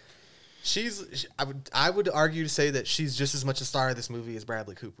agree. I would argue to say that she's just as much a star of this movie as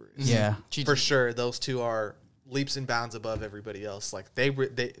Bradley Cooper is. Yeah. For sure. Those two are leaps and bounds above everybody else. Like, they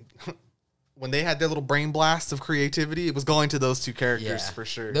when they had their little brain blast of creativity, it was going to those two characters for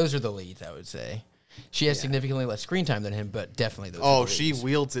sure. Those are the leads, I would say. She has significantly less screen time than him, but definitely those are the she leads.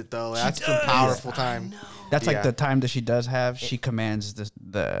 wields it, though. That's some powerful time. That's like the time that she does have. She commands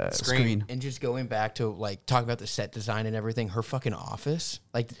the screen. And just going back to, like, talking about the set design and everything, her fucking office,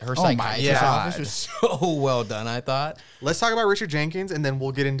 like, her Oh my psychiatrist's God. office was so well done, I thought. Let's talk about Richard Jenkins, and then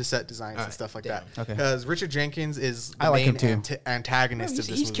we'll get into set designs and right, stuff like damn. that. Okay. Because Richard Jenkins is the I like main him too. Antagonist of this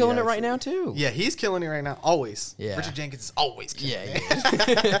movie. He's killing it I'd right say. now, too. Yeah, he's killing it right now. Always. Yeah. Richard Jenkins is always killing Yeah,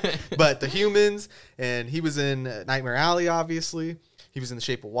 it. he is. But The Humans, and he was in Nightmare Alley, obviously. He was in The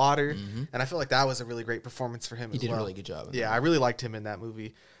Shape of Water, and I feel like that was a really great performance for him He as did well. a really good job. Yeah, I really liked him in that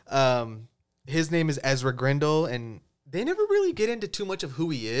movie. His name is Ezra Grindle, and they never really get into too much of who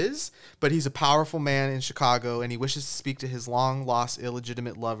he is, but he's a powerful man in Chicago, and he wishes to speak to his long-lost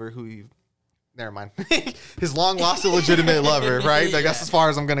illegitimate lover, never mind. His long-lost illegitimate lover, right? Like, that's as far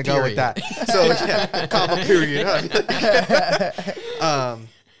as I'm going to go with that. So, yeah, comma, period.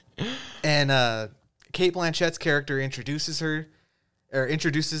 And Cate Blanchett's character introduces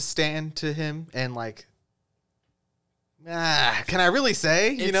Stan to him, and, like, can I really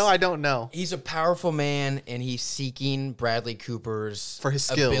say? I don't know. He's a powerful man, and he's seeking Bradley Cooper's For his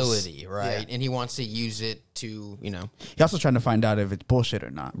skills. ability, right? Yeah. And he wants to use it to, He's also trying to find out if it's bullshit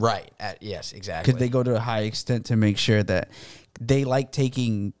or not. right. Yes, exactly. Because they go to a high extent to make sure that he likes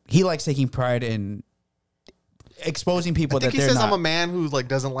taking pride in exposing people I think that he they're says not. I'm a man who, like,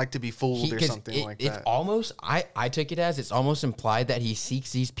 doesn't like to be fooled or 'cause something like it's that. almost, I took it as it's almost implied that he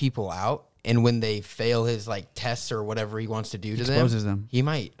seeks these people out, and when they fail his, like, tests or whatever he wants to do to exposes them. he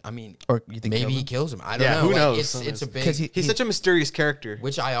might. I mean, Or you think maybe kill he them? kills him. I don't Yeah, know. who Like, knows? It's a big, 'Cause He's such a mysterious character.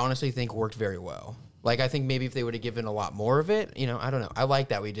 which I honestly think worked very well. Like, I think maybe if they would have given a lot more of it, I don't know. I like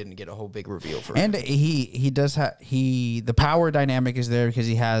that we didn't get a whole big reveal for him. And he does have the power dynamic is there because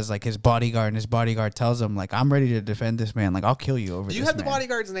he has like his bodyguard, and his bodyguard tells him like, I'm ready to defend this man. Like, I'll kill you over this. Do you have the man.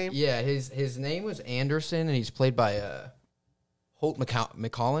 bodyguard's name? Yeah, his name was Anderson, and he's played by Holt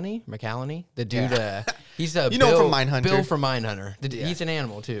McCallany, the dude. He's a know him from Mindhunter. Bill from Mindhunter. He's an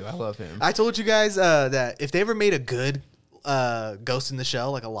animal too. I love him. I told you guys that if they ever made a good Ghost in the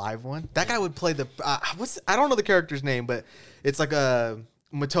Shell, like a live one, that guy would play the I don't know the character's name, but it's like a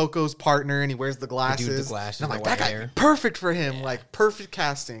Motoko's partner, and he wears the glasses. with the glasses And I'm and like, the that white guy, hair. perfect for him, like perfect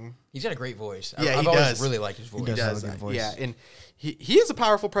casting. He's got a great voice. Yeah, I've he always does. really liked his voice. He does have does. a good voice. Yeah, and he has a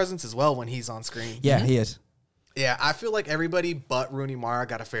powerful presence as well when he's on screen. Yeah, he is. Yeah, I feel like everybody but Rooney Mara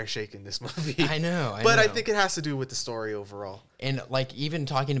got a fair shake in this movie. I know, but I know. think it has to do with the story overall. And like even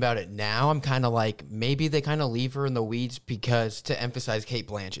talking about it now, I'm kind of like maybe they kind of leave her in the weeds because to emphasize Cate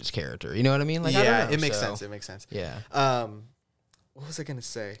Blanchett's character. You know what I mean? Like, I don't know, it makes so, sense. It makes sense. Yeah. What was I gonna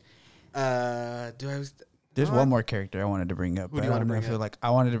say? There's one more character I wanted to bring up. Who do But you I wanna don't know bring if it, up? like I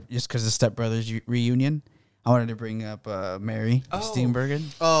wanted to just because the Step Brothers reunion. I wanted to bring up Mary Steenburgen.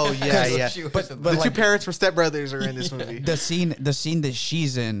 Oh yeah, yeah. But The two parents from Step Brothers are in this movie. The scene that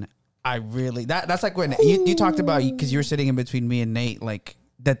she's in, I really that's like when you talked about because you were sitting in between me and Nate, like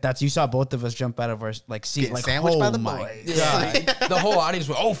that's you saw both of us jump out of our like seat, Getting like sandwiched by oh the my boys. God. the whole audience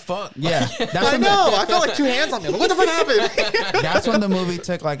went, "Oh fuck!" Yeah, that's I when know. I felt like two hands on me. What the fuck happened? that's when the movie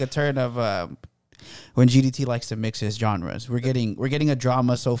took like a turn of when GDT likes to mix his genres. We're getting a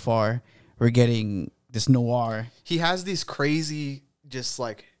drama so far. We're getting this noir. He has these crazy, just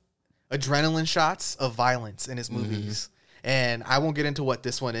like adrenaline shots of violence in his movies. And I won't get into what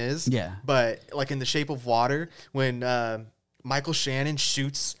this one is. Yeah. But like in The Shape of Water, when Michael Shannon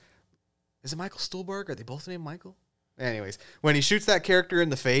shoots, is it Michael Stuhlbarg? Are they both named Michael? Anyways, when he shoots that character in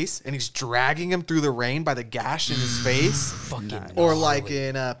the face and he's dragging him through the rain by the gash in his face. Fucking Or like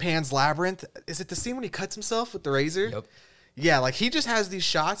in Pan's Labyrinth, is it the scene when he cuts himself with the razor? Yep. Yeah, like he just has these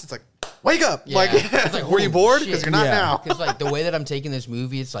shots. It's like, wake up! Yeah. Like, It's like, were you holy bored? shit. Because you're not Yeah. now. Because like the way that I'm taking this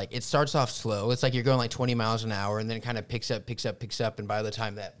movie, it's like it starts off slow. It's like you're going like 20 miles an hour, and then it kind of picks up, and by the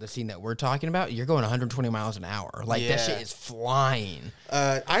time that the scene that we're talking about, you're going 120 miles an hour. Like that Yeah. shit is flying.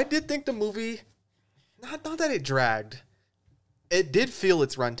 I did think the movie, not that it dragged, it did feel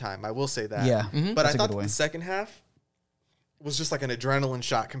its runtime. I will say that. Yeah. But That's I a thought good that way. the second half, was just like an adrenaline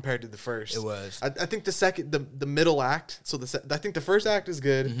shot compared to the first. It was. I think the second, the middle act. So I think the first act is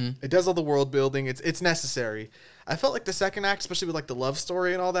good. Mm-hmm. It does all the world building. It's necessary. I felt like the second act, especially with like the love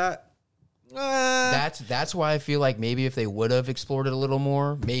story and all that. That's why I feel like maybe if they would have explored it a little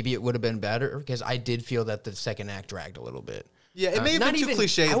more, maybe it would have been better. Because I did feel that the second act dragged a little bit. Yeah, it may have been too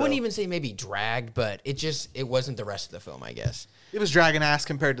cliche. I wouldn't even say maybe dragged, but it wasn't the rest of the film, I guess. It was dragging ass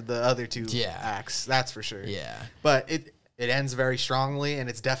compared to the other two Yeah. acts. That's for sure. Yeah. But it ends very strongly and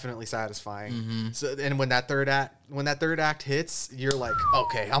it's definitely satisfying. Mm-hmm. So and when that third act hits, you're like,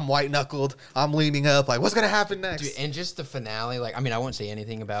 okay, I'm white knuckled, I'm leaning up, like what's gonna happen next? Dude, and just the finale, like I mean, I won't say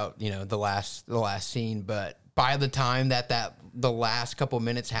anything about the last scene, but by the time that the last couple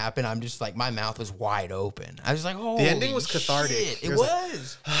minutes happened, I'm just like my mouth was wide open. I was like, oh, the ending was cathartic. Shit. It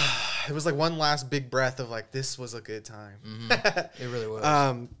was. It was like one last big breath of like this was a good time. Mm-hmm. It really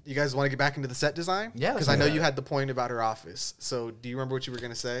was. You guys want to get back into the set design? Yeah, because I know you had the point about her office. So do you remember what you were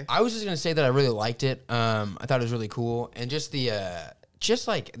gonna say? I was just gonna say that I really liked it. I thought it was really cool, and just the just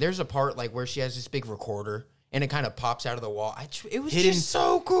like there's a part like where she has this big recorder and it kind of pops out of the wall. It was just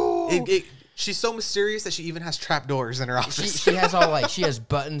so cool. She's so mysterious that she even has trapdoors in her office. She has all like she has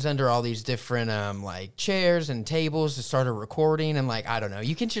buttons under all these different like chairs and tables to start a recording, and like I don't know,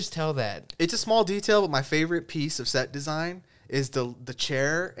 you can just tell that it's a small detail, but my favorite piece of set design is the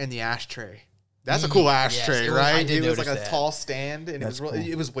chair and the ashtray. That's a cool ashtray, right? It was like a tall stand, and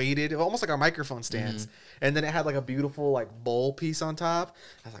it was weighted, almost like our microphone stands. Mm-hmm. And then it had like a beautiful like bowl piece on top.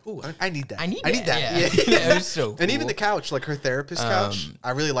 I was like, "Ooh, I need that. I need that." Yeah. Yeah. It was so cool. And even the couch, like her therapist couch,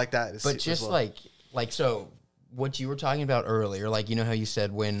 I really like that. But just like so, what you were talking about earlier, like how you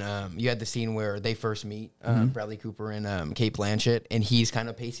said when you had the scene where they first meet, Bradley Cooper and Kate Blanchett, and he's kind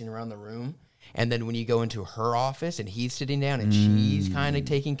of pacing around the room. And then when you go into her office and he's sitting down and she's kind of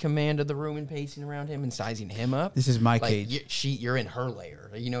taking command of the room and pacing around him and sizing him up. This is my cage. You're in her layer.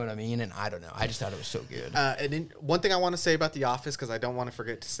 You know what I mean? And I don't know. I just thought it was so good. And then one thing I want to say about The Office, because I don't want to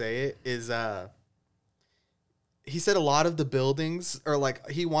forget to say it, is he said a lot of the buildings, or like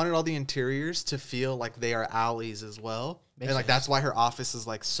he wanted all the interiors to feel like they are alleys as well. Makes and like sense. That's why her office is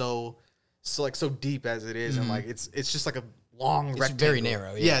like so deep as it is. And like it's just like a long rectangle. It's very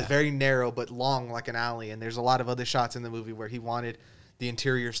narrow. Yeah, very narrow, but long like an alley. And there's a lot of other shots in the movie where he wanted the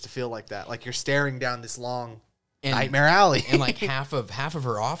interiors to feel like that. Like you're staring down this long nightmare alley. And like half of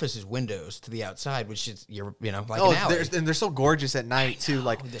her office is windows to the outside, which is an alley. And they're so gorgeous at night too.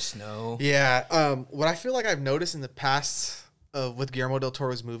 Like the snow. Yeah. What I feel like I've noticed in the past with Guillermo Del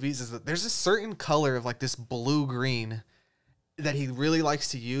Toro's movies is that there's a certain color of like this blue green that he really likes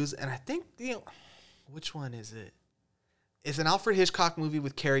to use. And I think which one is it? It's an Alfred Hitchcock movie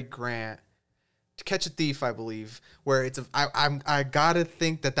with Cary Grant, To Catch a Thief, I believe, where it's I gotta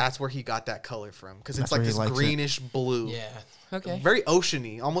think that's where he got that color from, because it's like this greenish blue. Yeah. Okay. Very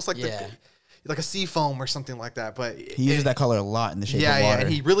oceany, almost like like a sea foam or something like that. But he uses that color a lot in The Shape of Water. Yeah, and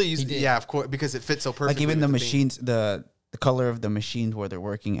he really used it. Yeah, of course, because it fits so perfectly. Like even the machines, the color of the machines where they're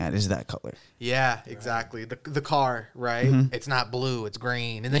working at is that color. Yeah, exactly. The car, right? Mm-hmm. It's not blue, it's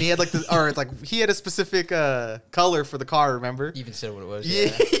green. And then he had he had a specific color for the car, remember? He even said what it was.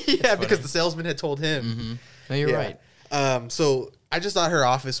 Yeah, because the salesman had told him. Mm-hmm. No, you're right. So I just thought her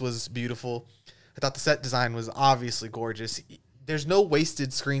office was beautiful. I thought the set design was obviously gorgeous. There's no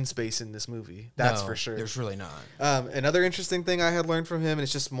wasted screen space in this movie. That's for sure. There's really not. Another interesting thing I had learned from him, and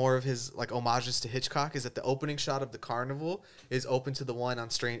it's just more of his like homages to Hitchcock, is that the opening shot of the carnival is open to the one on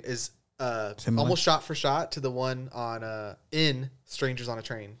almost shot for shot to the one on in Strangers on a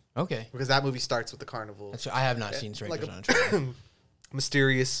Train. Okay. Because that movie starts with the carnival. I have not seen Strangers on a Train.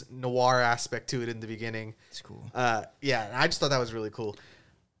 Mysterious noir aspect to it in the beginning. It's cool. Yeah, I just thought that was really cool.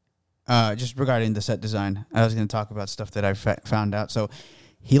 Just regarding the set design, I was going to talk about stuff that I found out. So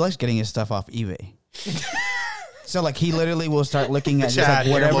he likes getting his stuff off eBay. So like he literally will start looking at just like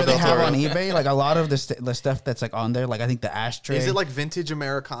whatever they have on eBay. Like a lot of the stuff that's like on there. Like I think the ashtray. Is it like vintage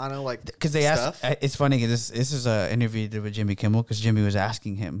Americana? Like because they asked. It's funny because this is an interview he did with Jimmy Kimmel, because Jimmy was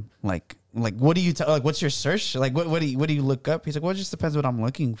asking him like what do you what's your search? Like what do you look up? He's like, well, it just depends what I'm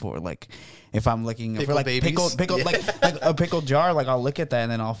looking for. Like if I'm looking for like pickled like a pickled jar, like I'll look at that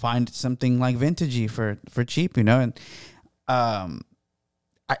and then I'll find something like vintagey for cheap, and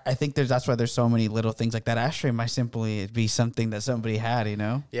I think that's why there's so many little things like that. Ashtray might simply be something that somebody had,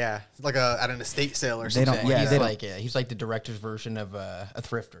 Yeah, it's like at an estate sale or something. He's like the director's version of a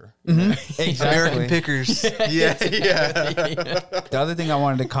thrifter. Mm-hmm. Exactly. American Pickers. Yeah. The other thing I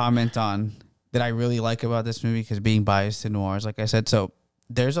wanted to comment on that I really like about this movie, because being biased to noirs, like I said, so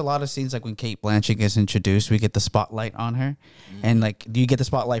there's a lot of scenes like when Kate Blanchett gets introduced, we get the spotlight on her, and like you get the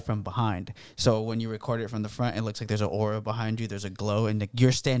spotlight from behind. So when you record it from the front, it looks like there's an aura behind you, there's a glow, and like,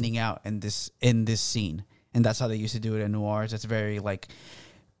 you're standing out in this scene. And that's how they used to do it in noirs. It's very like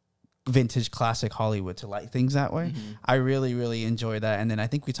vintage classic Hollywood to light things that way. I really, really enjoy that. And then I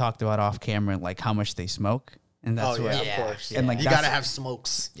think we talked about off camera like how much they smoke. And that's of what course. And like you gotta have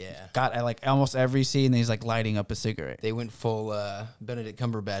smokes. Yeah. got I like almost every scene he's like lighting up a cigarette. They went full Benedict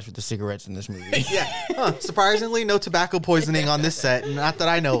Cumberbatch with the cigarettes in this movie. Yeah. Huh. Surprisingly, no tobacco poisoning on this set. Not that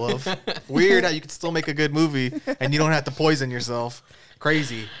I know of. Weird how you can still make a good movie and you don't have to poison yourself.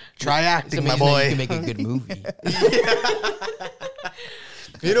 Crazy. Try acting, my boy. You can make a good movie.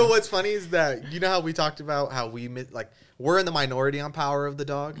 You know what's funny is that, you know how we talked about how we're in the minority on Power of the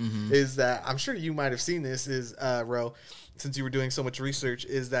Dog? Is that, I'm sure you might have seen this, is, Ro, since you were doing so much research,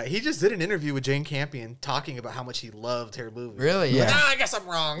 is that he just did an interview with Jane Campion talking about how much he loved her movie. Really? Yeah. Like, I guess I'm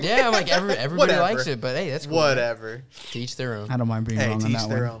wrong. Yeah, like everybody Whatever. likes it, but hey, that's cool. Whatever. To each their own. I don't mind being Hey, wrong to on each that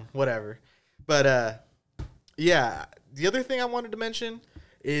their one. own. Whatever. But, yeah, the other thing I wanted to mention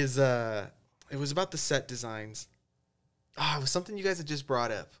is it was about the set designs. It was something you guys had just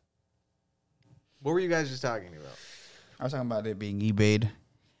brought up. What were you guys just talking about? I was talking about it being eBayed.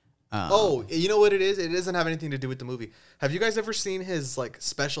 You know what it is? It doesn't have anything to do with the movie. Have you guys ever seen his like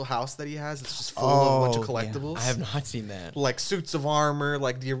special house that he has? It's just full of a bunch of collectibles. I have not seen that. Like suits of armor,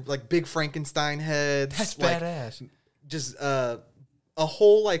 like the big Frankenstein heads. That's like, badass. Just a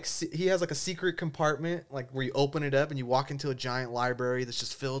whole he has like a secret compartment like where you open it up and you walk into a giant library that's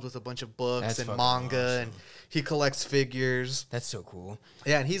just filled with a bunch of books That's and fucking manga, awesome. and he collects figures. That's so cool.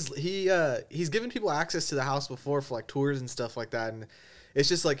 Yeah, and he's given people access to the house before for like tours and stuff like that, and it's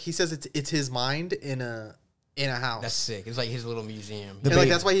just like he says it's his mind in a house. That's sick. It's like his little museum. And like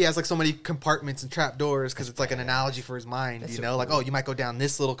that's why he has like so many compartments and trap doors, because it's like an analogy for his mind. That's you so know, cool. like, oh, you might go down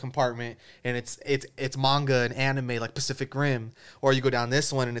this little compartment and it's manga and anime like Pacific Rim, or you go down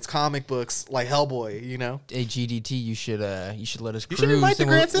this one and it's comic books like Hellboy. You know, Hey GDT, you should let us. you should invite the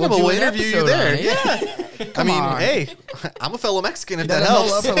Grand Cinema. We'll interview you there. Yeah. I mean, on. hey, I'm a fellow Mexican if That that no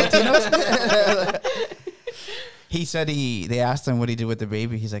helps. love for Latinos? He said they asked him what he did with the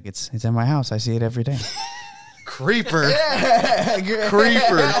baby. He's like, it's in my house. I see it every day. Creeper.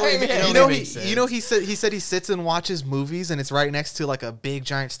 He said he sits and watches movies and it's right next to like a big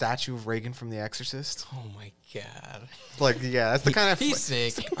giant statue of Reagan from The Exorcist. Oh my god. Like, yeah, that's the kind of He's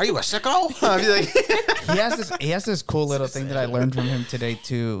sick. Are you a sicko? I'd be like, He has this cool little thing that I learned from him today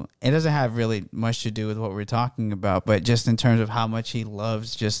too. It doesn't have really much to do with what we're talking about, but just in terms of how much he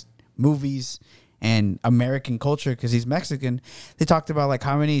loves just movies and American culture, because he's Mexican. They talked about like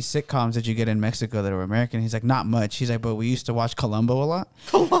how many sitcoms did you get in Mexico that were American. He's like, not much. He's like, but we used to watch Columbo a lot.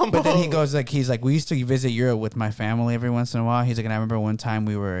 But then he goes like, he's like, we used to visit Europe with my family every once in a while. He's like, and I remember one time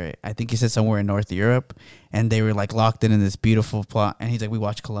we were, I think he said somewhere in North Europe, and they were like locked in this beautiful plot. And he's like, we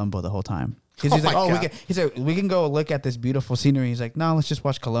watched Columbo the whole time. Because he's like, we can go look at this beautiful scenery. He's like, no, let's just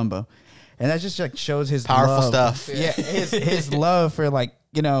watch Columbo. And that just like shows his Powerful love. stuff. Yeah, his love for like,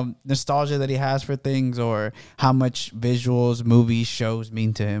 you know, nostalgia that he has for things, or how much visuals, movies, shows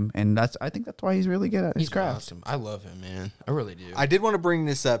mean to him. And I think that's why he's really good at his craft. Awesome. I love him, man. I really do. I did want to bring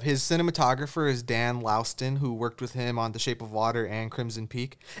this up. His cinematographer is Dan Louston, who worked with him on The Shape of Water and Crimson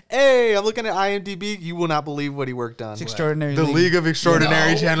Peak. Hey, I'm looking at IMDb. You will not believe what he worked on. It's Extraordinary The League of Extraordinary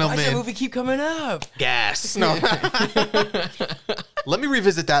Why does that Gentlemen. movie keep coming up? Gas. No. Let me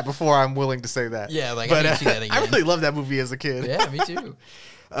revisit that before I'm willing to say that. Yeah, like, I need to see that again. I really loved that movie as a kid. Yeah, me too.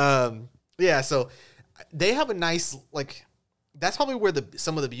 Yeah, so they have a nice, like, that's probably where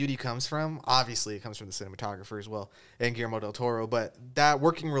some of the beauty comes from. Obviously, it comes from the cinematographer as well, and Guillermo Del Toro, but that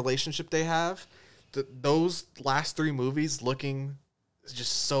working relationship they have, those last three movies looking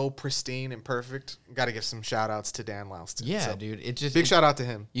just so pristine and perfect. Got to give some shout outs to Dan Louston. Yeah, So, dude. It just big shout out to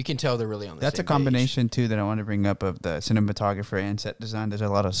him. You can tell they're really on the That's same a combination too that I want to bring up of the cinematographer and set design. There's a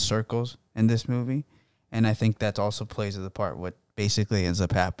lot of circles in this movie, and I think that also plays the part what basically ends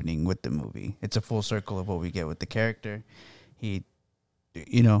up happening with the movie. It's a full circle of what we get with the character. He,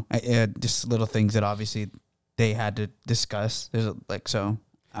 you know, just little things that obviously they had to discuss. There's like so.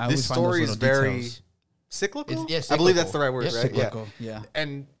 I This always find those story is little very details. cyclical. Yeah, I believe that's cyclical. the right word, Yep. right? Cyclical, yeah.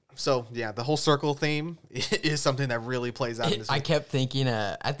 And so, yeah, the whole circle theme is something that really plays out in this I movie. kept thinking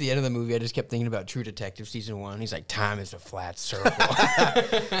at the end of the movie, I just kept thinking about True Detective season 1. He's like, time is a flat circle.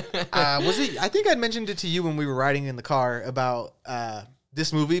 Was it? I think I'd mentioned it to you when we were riding in the car about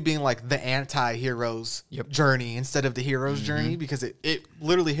this movie being like the anti-hero's journey instead of the hero's journey, because it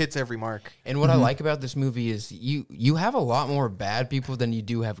literally hits every mark. And what I like about this movie is you have a lot more bad people than you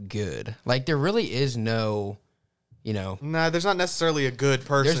do have good. Like, there really is no you know. Nah, there's not necessarily a good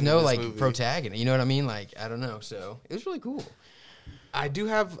person. There's no in this like movie. protagonist. You know what I mean? Like I don't know. So it was really cool. I do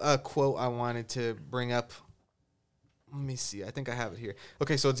have a quote I wanted to bring up. Let me see. I think I have it here.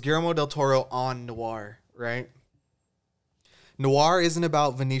 Okay, so it's Guillermo Del Toro on Noir, right? Noir isn't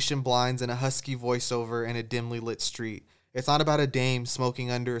about Venetian blinds and a husky voiceover in a dimly lit street. It's not about a dame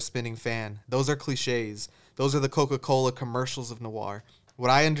smoking under a spinning fan. Those are cliches. Those are the Coca-Cola commercials of noir. What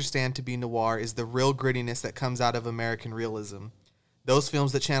I understand to be noir is the real grittiness that comes out of American realism. Those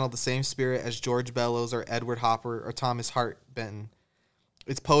films that channel the same spirit as George Bellows or Edward Hopper or Thomas Hart Benton.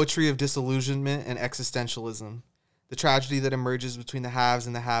 It's poetry of disillusionment and existentialism. The tragedy that emerges between the haves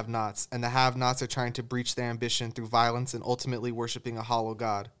and the have-nots, and the have-nots are trying to breach their ambition through violence and ultimately worshiping a hollow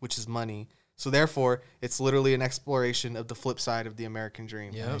god, which is money. So therefore, it's literally an exploration of the flip side of the American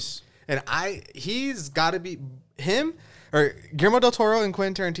dream. Yes. And he's got to be him or Guillermo Del Toro and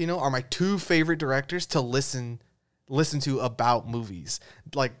Quentin Tarantino are my two favorite directors to listen to about movies.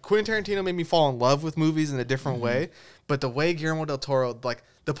 Like Quentin Tarantino made me fall in love with movies in a different way, but the way Guillermo Del Toro, like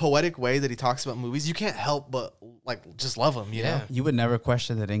the poetic way that he talks about movies, you can't help but like just love him. You know? You would never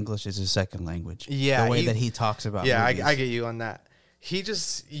question that English is his second language. Yeah, the way that he talks about. Yeah, movies. I get you on that.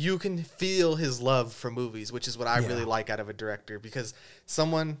 You can feel his love for movies, which is what I really like out of a director. Because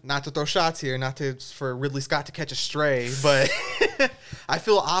someone, not to throw shots here, for Ridley Scott to catch a stray, but I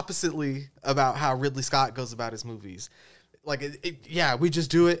feel oppositely about how Ridley Scott goes about his movies. Like, we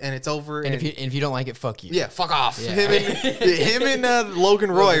just do it and it's over. And if you don't like it, fuck you. Yeah, fuck off. Yeah. Him and Logan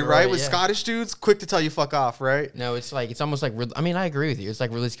Roy, right? With yeah. Scottish dudes, quick to tell you fuck off, right? No, it's almost like, I mean, I agree with you. It's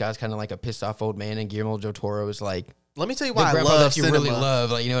like Ridley Scott's kind of like a pissed off old man, and Guillermo del Toro is like Let me tell you the why I grandpa love that you cinema. really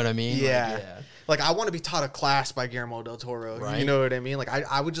love. Like, you know what I mean? Yeah. Like, yeah. Like, I want to be taught a class by Guillermo del Toro. Right. You know what I mean? Like,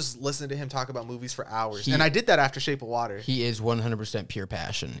 I would just listen to him talk about movies for hours. And I did that after Shape of Water. He is 100% pure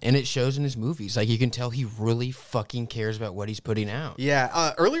passion, and it shows in his movies. Like, you can tell he really fucking cares about what he's putting out.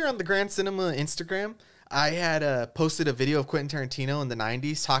 Yeah. Earlier on the Grand Cinema Instagram, I had posted a video of Quentin Tarantino in the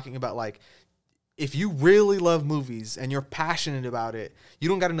 90s talking about, like, if you really love movies and you're passionate about it, you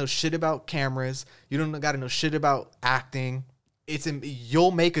don't got to know shit about cameras. You don't got to know shit about acting.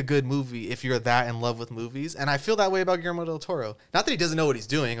 You'll make a good movie if you're that in love with movies. And I feel that way about Guillermo del Toro. Not that he doesn't know what he's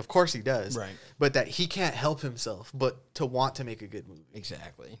doing. Of course he does. Right. But that he can't help himself but to want to make a good movie.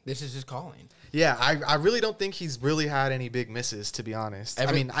 Exactly. This is his calling. Yeah, I really don't think he's really had any big misses, to be honest.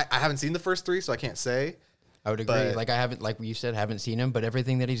 I mean, I haven't seen the first three, so I can't say. I would agree. Like, I haven't, like you said, haven't seen him, but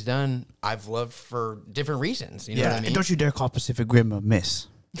everything that he's done, I've loved for different reasons. You know what I mean? And don't you dare call Pacific Rim a miss.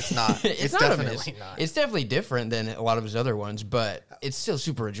 It's not. It's not definitely not. It's definitely different than a lot of his other ones, but it's still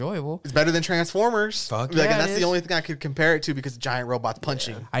super enjoyable. It's better than Transformers. Fuck like, yeah, and that's it the only thing I could compare it to because giant robots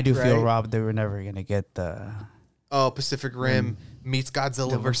punching. Yeah. I do feel, Rob, they were never going to get the... Oh, Pacific Rim meets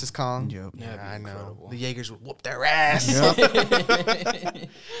Godzilla versus Kong. Yep. Yeah, I know. incredible. The Jaegers would whoop their ass.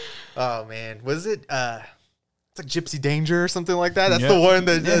 Oh, man. Was it... It's like Gypsy Danger or something like that. That's the one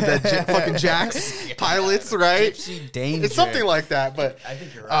that fucking Jax pilots, right? Gypsy Danger. It's something like that, but I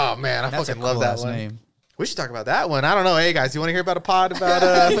think you're right. Oh man, I That's fucking a love that cool-ass one. name. We should talk about that one. I don't know. Hey guys, you want to hear about a pod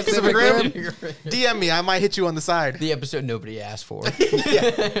about Pacific Rim? DM me. I might hit you on the side. The episode nobody asked for,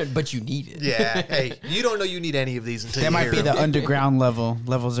 but you need it. Yeah. Hey, you don't know you need any of these until That you might hear be them. the underground level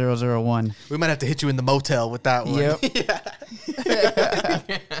 001. We might have to hit you in the motel with that one. Yep.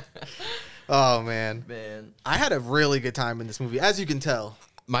 Oh man, Man, I had a really good time in this movie, as you can tell.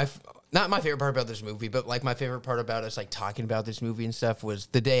 Not my favorite part about this movie, but like my favorite part about us like talking about this movie and stuff was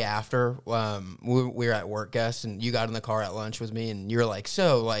the day after. We were at work, Gus, and you got in the car at lunch with me, and you were like,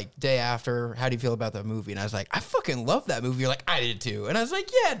 "So, like, day after, how do you feel about that movie?" And I was like, "I fucking love that movie." You're like, "I did too," and I was like,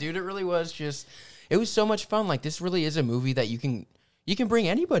 "Yeah, dude, it really was just, it was so much fun. Like, this really is a movie that you can bring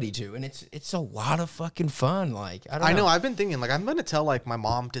anybody to, and it's a lot of fucking fun. Like, I know. I've been thinking like I'm gonna tell like my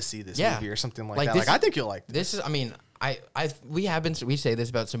mom to see this movie or something like that. This, Like I think you'll like this. This is, I mean, we say this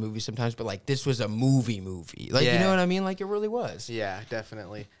about some movies sometimes, but like this was a movie. Like, you know what I mean? Like, it really was. Yeah,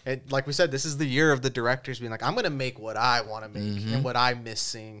 definitely. And like we said, this is the year of the directors being like, I'm gonna make what I want to make and what I miss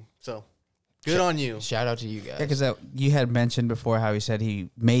seeing. So good on you. Shout out to you guys. Yeah, because you had mentioned before how he said he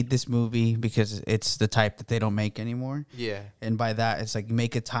made this movie because it's the type that they don't make anymore. Yeah. And by that, it's like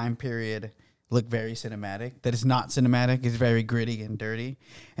make a time period look very cinematic. That it's not cinematic. It's very gritty and dirty.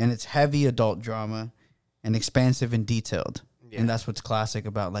 And it's heavy adult drama and expansive and detailed. Yeah. And that's what's classic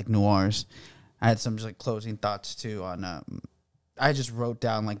about like noirs. I had some like closing thoughts too on I just wrote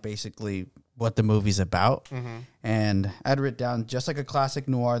down like basically what the movie's about. And I'd written down, just like a classic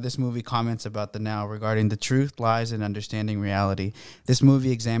noir, this movie comments about the now regarding the truth, lies, and understanding reality. This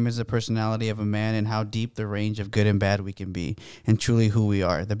movie examines the personality of a man and how deep the range of good and bad we can be, and truly who we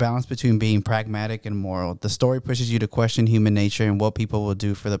are. The balance between being pragmatic and moral. The story pushes you to question human nature and what people will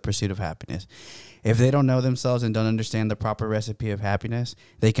do for the pursuit of happiness. If they don't know themselves and don't understand the proper recipe of happiness,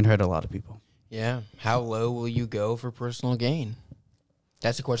 they can hurt a lot of people. Yeah. How low will you go for personal gain?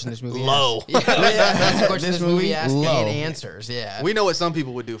 That's a question this movie Low. asks. Yeah, that's a question this movie asks low. and answers. Yeah. We know what some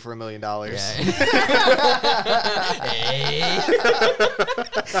people would do for $1 million.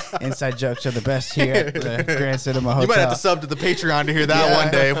 Inside jokes are the best here at the Grand Cinema Hotel. You might have to sub to the Patreon to hear that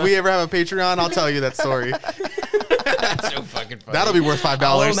one day. If we ever have a Patreon, I'll tell you that story. That's so fucking funny. That'll be worth $5.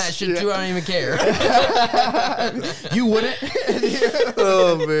 I'll own that shit too. I don't even care. You wouldn't?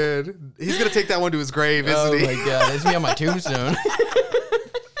 Oh, man. He's going to take that one to his grave, isn't he? Oh my god, it's me on my tombstone.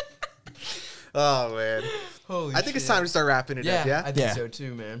 Oh, man. Holy I think it's time to start wrapping it up, yeah? I think so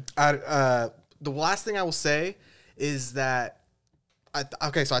too, man. The last thing I will say is that, so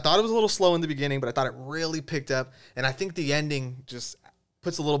I thought it was a little slow in the beginning, but I thought it really picked up. And I think the ending just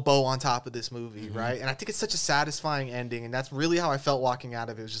puts a little bow on top of this movie, right? And I think it's such a satisfying ending. And that's really how I felt walking out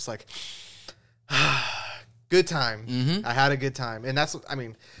of it. It was just like, good time. I had a good time. And that's, I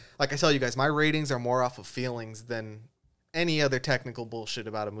mean, like I tell you guys, my ratings are more off of feelings than any other technical bullshit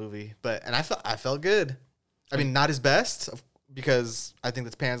about a movie. And I felt good. I mean, not his best, because I think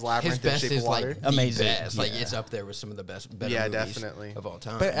that's Pan's Labyrinth. His best and Shape is of Water. like Amazing. Best. Like it's up there with some of the better movies definitely of all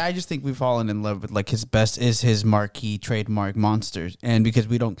time. But I just think we've fallen in love with, like, his best is his marquee trademark monsters. And because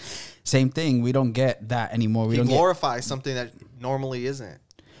we don't get that anymore. We He don't glorifies something that normally isn't.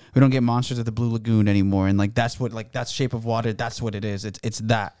 We don't get Monsters of the Blue Lagoon anymore, and like that's Shape of Water. That's what it is. It's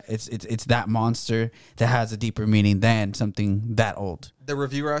that monster that has a deeper meaning than something that old. The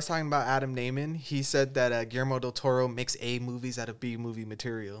reviewer I was talking about, Adam Naiman, he said that Guillermo Del Toro makes A movies out of B movie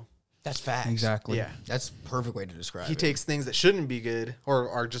material. That's facts. Exactly. Yeah, that's a perfect way to describe it. He takes things that shouldn't be good or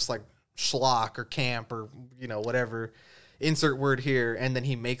are just like schlock or camp or whatever, insert word here, and then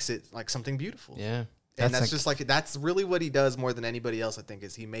he makes it like something beautiful. Yeah. And that's really what he does more than anybody else, I think,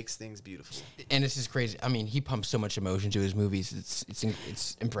 is he makes things beautiful. And it's just crazy. I mean, he pumps so much emotion to his movies.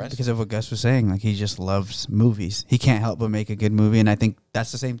 It's impressive. Because of what Gus was saying, like he just loves movies. He can't help but make a good movie, and I think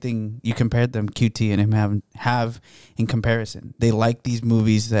that's the same thing you compared them, QT and him have in comparison. They like these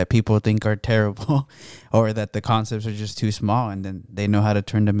movies that people think are terrible, or that the concepts are just too small, and then they know how to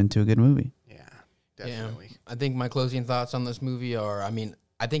turn them into a good movie. Yeah, definitely. Yeah. I think my closing thoughts on this movie are,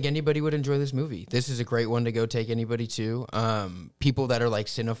 I think anybody would enjoy this movie. This is a great one to go take anybody to. People that are like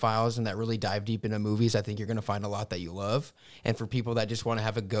cinephiles and that really dive deep into movies, I think you're going to find a lot that you love. And for people that just want to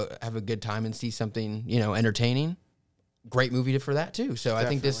have a good time and see something, entertaining, great movie for that too. So definitely. I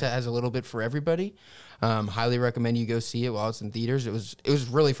think this has a little bit for everybody. Highly recommend you go see it while it's in theaters. It was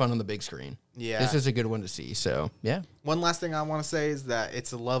really fun on the big screen. Yeah, this is a good one to see. So yeah. One last thing I want to say is that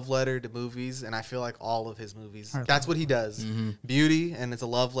it's a love letter to movies, and I feel like all of his movies, that's what he does. Beauty, and it's a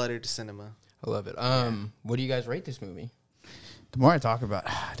love letter to cinema. I love it. What do you guys rate this movie? The more I talk about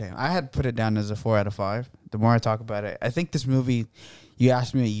it, I had put it down as a 4 out of 5. The more I talk about it, I think this movie, you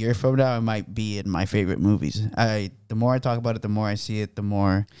asked me a year from now, it might be in my favorite movies. The more I talk about it, the more I see it, the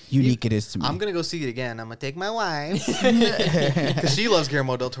more unique it is to me. I'm going to go see it again. I'm going to take my wife because she loves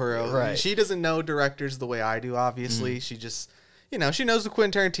Guillermo del Toro. Right. She doesn't know directors the way I do, obviously. She just, she knows who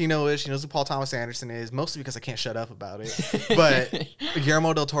Quentin Tarantino is. She knows who Paul Thomas Anderson is, mostly because I can't shut up about it. But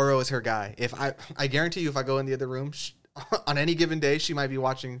Guillermo del Toro is her guy. I guarantee you, if I go in the other room, on any given day, she might be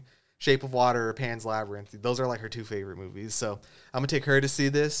watching Shape of Water or Pan's Labyrinth. Those are like her 2 favorite movies. So I'm going to take her to see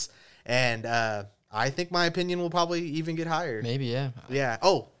this. And I think my opinion will probably even get higher. Maybe, yeah. Yeah.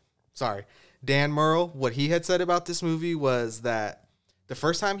 Oh, sorry. Dan Murrell, what he had said about this movie was that the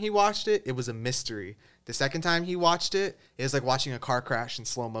first time he watched it, it was a mystery. The second time he watched it, it was like watching a car crash in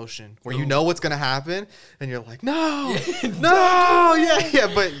slow motion where you know what's going to happen. And you're like, no, no. Yeah.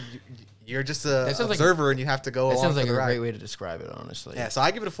 But you're just an observer, and you have to go along. That sounds like a great way to describe it, honestly. Yeah, so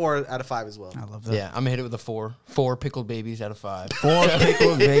I give it a 4 out of 5 as well. I love that. Yeah, I'm going to hit it with a 4. 4 pickled babies out of 5. 4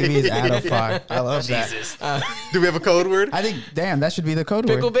 pickled babies out of 5. I love Jesus. Do we have a code word? I think, damn, that should be the code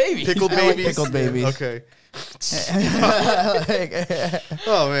Pickled word. babies. Pickled I like babies. pickled babies. Okay.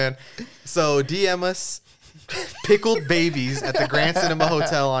 Oh, man. So DM us pickled babies at the Grand Cinema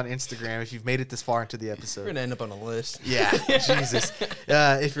Hotel on Instagram if you've made it this far into the episode. We're going to end up on a list. Yeah, Jesus.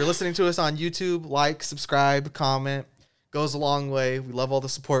 If you're listening to us on YouTube, like, subscribe, comment. Goes a long way. We love all the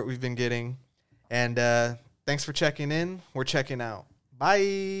support we've been getting. And thanks for checking in. We're checking out. Bye.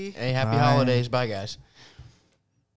 Hey, happy Bye. holidays. Bye, guys.